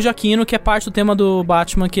Michael Giacchino, que é parte do tema do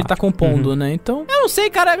Batman que ele tá compondo, né? Então, eu não sei,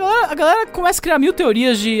 cara, a galera começa a criar mil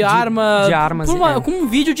teorias de armas. Com um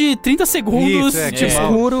vídeo de 30 segundos. Isso,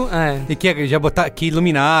 escuro. E que já que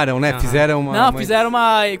iluminaram, né? Fizeram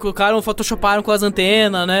uma... Colocaram, photoshoparam com as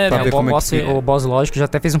antenas, né? O Boss Logic já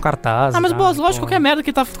até fez um cartaz. Mas o Boss Logic, qualquer merda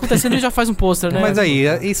que tá acontecendo, ele já faz um pôster, né? Mas aí,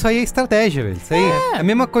 isso aí é estratégia, velho. Isso aí é a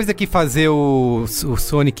mesma coisa que fazer o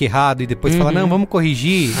Sonic errado e depois falar, não, vamos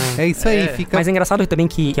corrigir. É isso aí, fica... Mas é engraçado também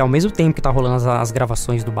que ao mesmo tempo que tá rolando as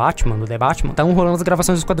gravações do Batman, do The Batman, estão rolando as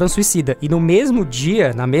gravações do Esquadrão Suicida. E no mesmo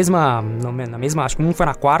dia, na mesma, acho que um foi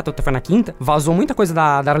na quarta, outro foi na quinta, vazou muita coisa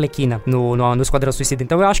da Arlequina no Esquadrão Suicida.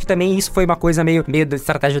 Então eu acho que também isso foi uma coisa meio da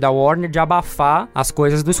estratégia da Warner de abafar as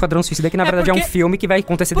coisas do Esquadrão Suicida, que na verdade é um filme que vai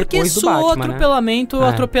acontecer depois do Batman, Porque atropelamento,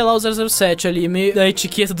 atropelar o 007 ali, meio da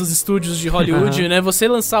etiqueta dos estúdios de Hollywood, né? Você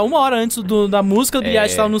lançar uma hora antes da música do Billie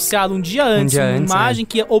Eilish estar anunciado um dia antes, uma imagem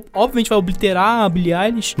que obviamente vai obliterar a Billie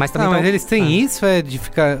Eilish. Mas também mas eles têm isso, de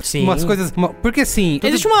ficar umas coisas... Porque assim...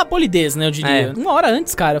 Existe uma polidez, né, eu diria. Uma hora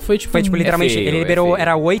antes, cara, foi tipo literalmente, ele liberou,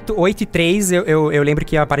 era 8h03, eu lembro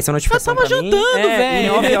que apareceu a notificação pra mim. Eu tava jantando,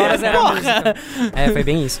 velho. 9 horas era a música. Foi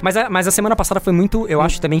bem isso. Mas a semana passada foi muito, eu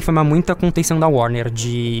acho também que foi muita contenção da Warner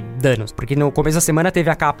de danos, porque no começo da semana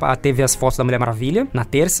teve as fotos da Mulher Maravilha, na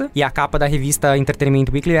terça, e a capa da revista Entertainment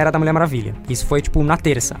Weekly era da Mulher Maravilha. Isso foi, tipo, na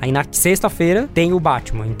terça. Aí na sexta-feira tem o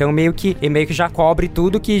Batman. Então meio que já cobre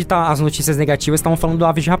tudo que as notícias negativas estavam falando do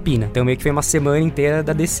Aves de Rapina. Então meio que foi uma semana inteira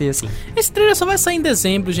da DC, assim. Esse trailer só vai sair em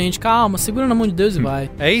dezembro, gente. Calma, segura na mão de Deus e vai.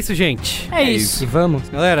 É isso, gente. É isso. E vamos.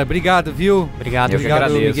 Galera, obrigado, viu? Obrigado,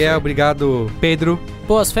 Miguel. Obrigado, Pedro.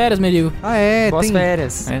 Boas férias, Merigo. Boas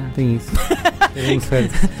férias. Tem isso. Teremos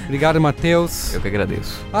férias. Obrigado, Matheus. Eu que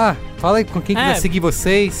agradeço. Fala aí com quem quiser seguir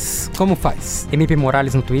vocês, como faz? MP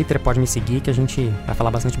Morales no Twitter, pode me seguir que a gente vai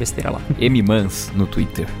falar bastante besteira lá. M-Mans no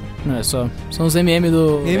Twitter. Não, é só. São os MM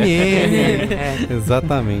do...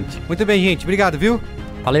 Exatamente. Muito bem, gente. Obrigado, viu?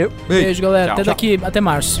 Valeu. Beijo, galera. Tchau, Até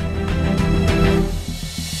março.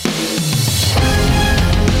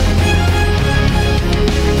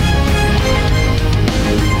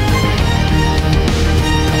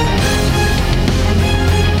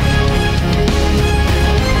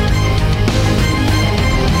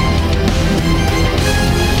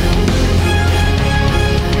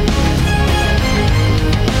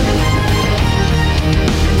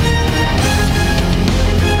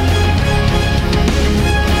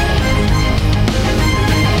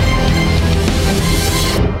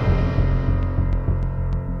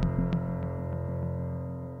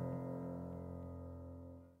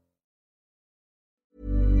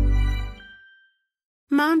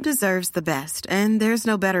 Mom deserves the best, and there's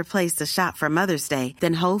no better place to shop for Mother's Day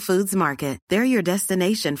than Whole Foods Market. They're your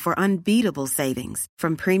destination for unbeatable savings,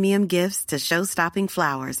 from premium gifts to show-stopping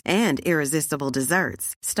flowers and irresistible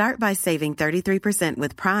desserts. Start by saving 33%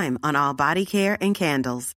 with Prime on all body care and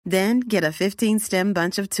candles. Then get a 15-stem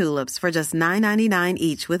bunch of tulips for just $9.99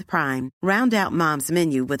 each with Prime. Round out Mom's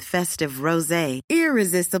menu with festive rosé,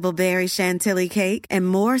 irresistible berry chantilly cake, and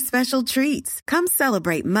more special treats. Come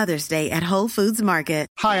celebrate Mother's Day at Whole Foods Market.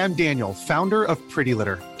 Hi, I'm Daniel, founder of Pretty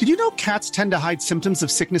Litter. Did you know cats tend to hide symptoms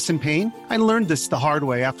of sickness and pain? I learned this the hard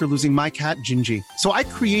way after losing my cat, Gingy. So I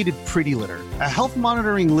created Pretty Litter, a health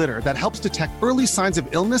monitoring litter that helps detect early signs of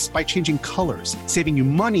illness by changing colors, saving you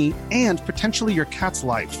money and potentially your cat's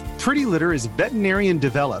life. Pretty Litter is veterinarian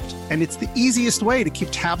developed, and it's the easiest way to keep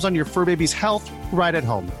tabs on your fur baby's health right at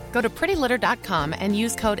home. Go to prettylitter.com and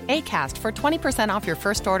use code ACAST for 20% off your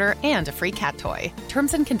first order and a free cat toy.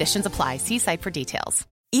 Terms and conditions apply. See site for details.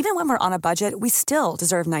 Even when we're on a budget, we still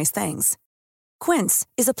deserve nice things. Quince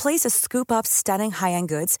is a place to scoop up stunning high-end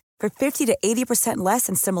goods for 50 to 80% less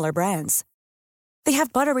than similar brands. They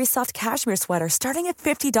have buttery soft cashmere sweaters starting at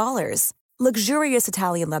 $50, luxurious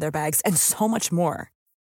Italian leather bags, and so much more.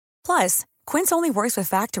 Plus, Quince only works with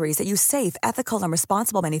factories that use safe, ethical, and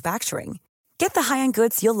responsible manufacturing. Get the high-end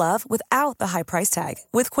goods you'll love without the high price tag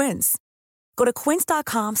with Quince. Go to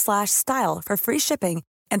quince.com/style for free shipping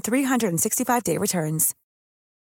and 365-day returns.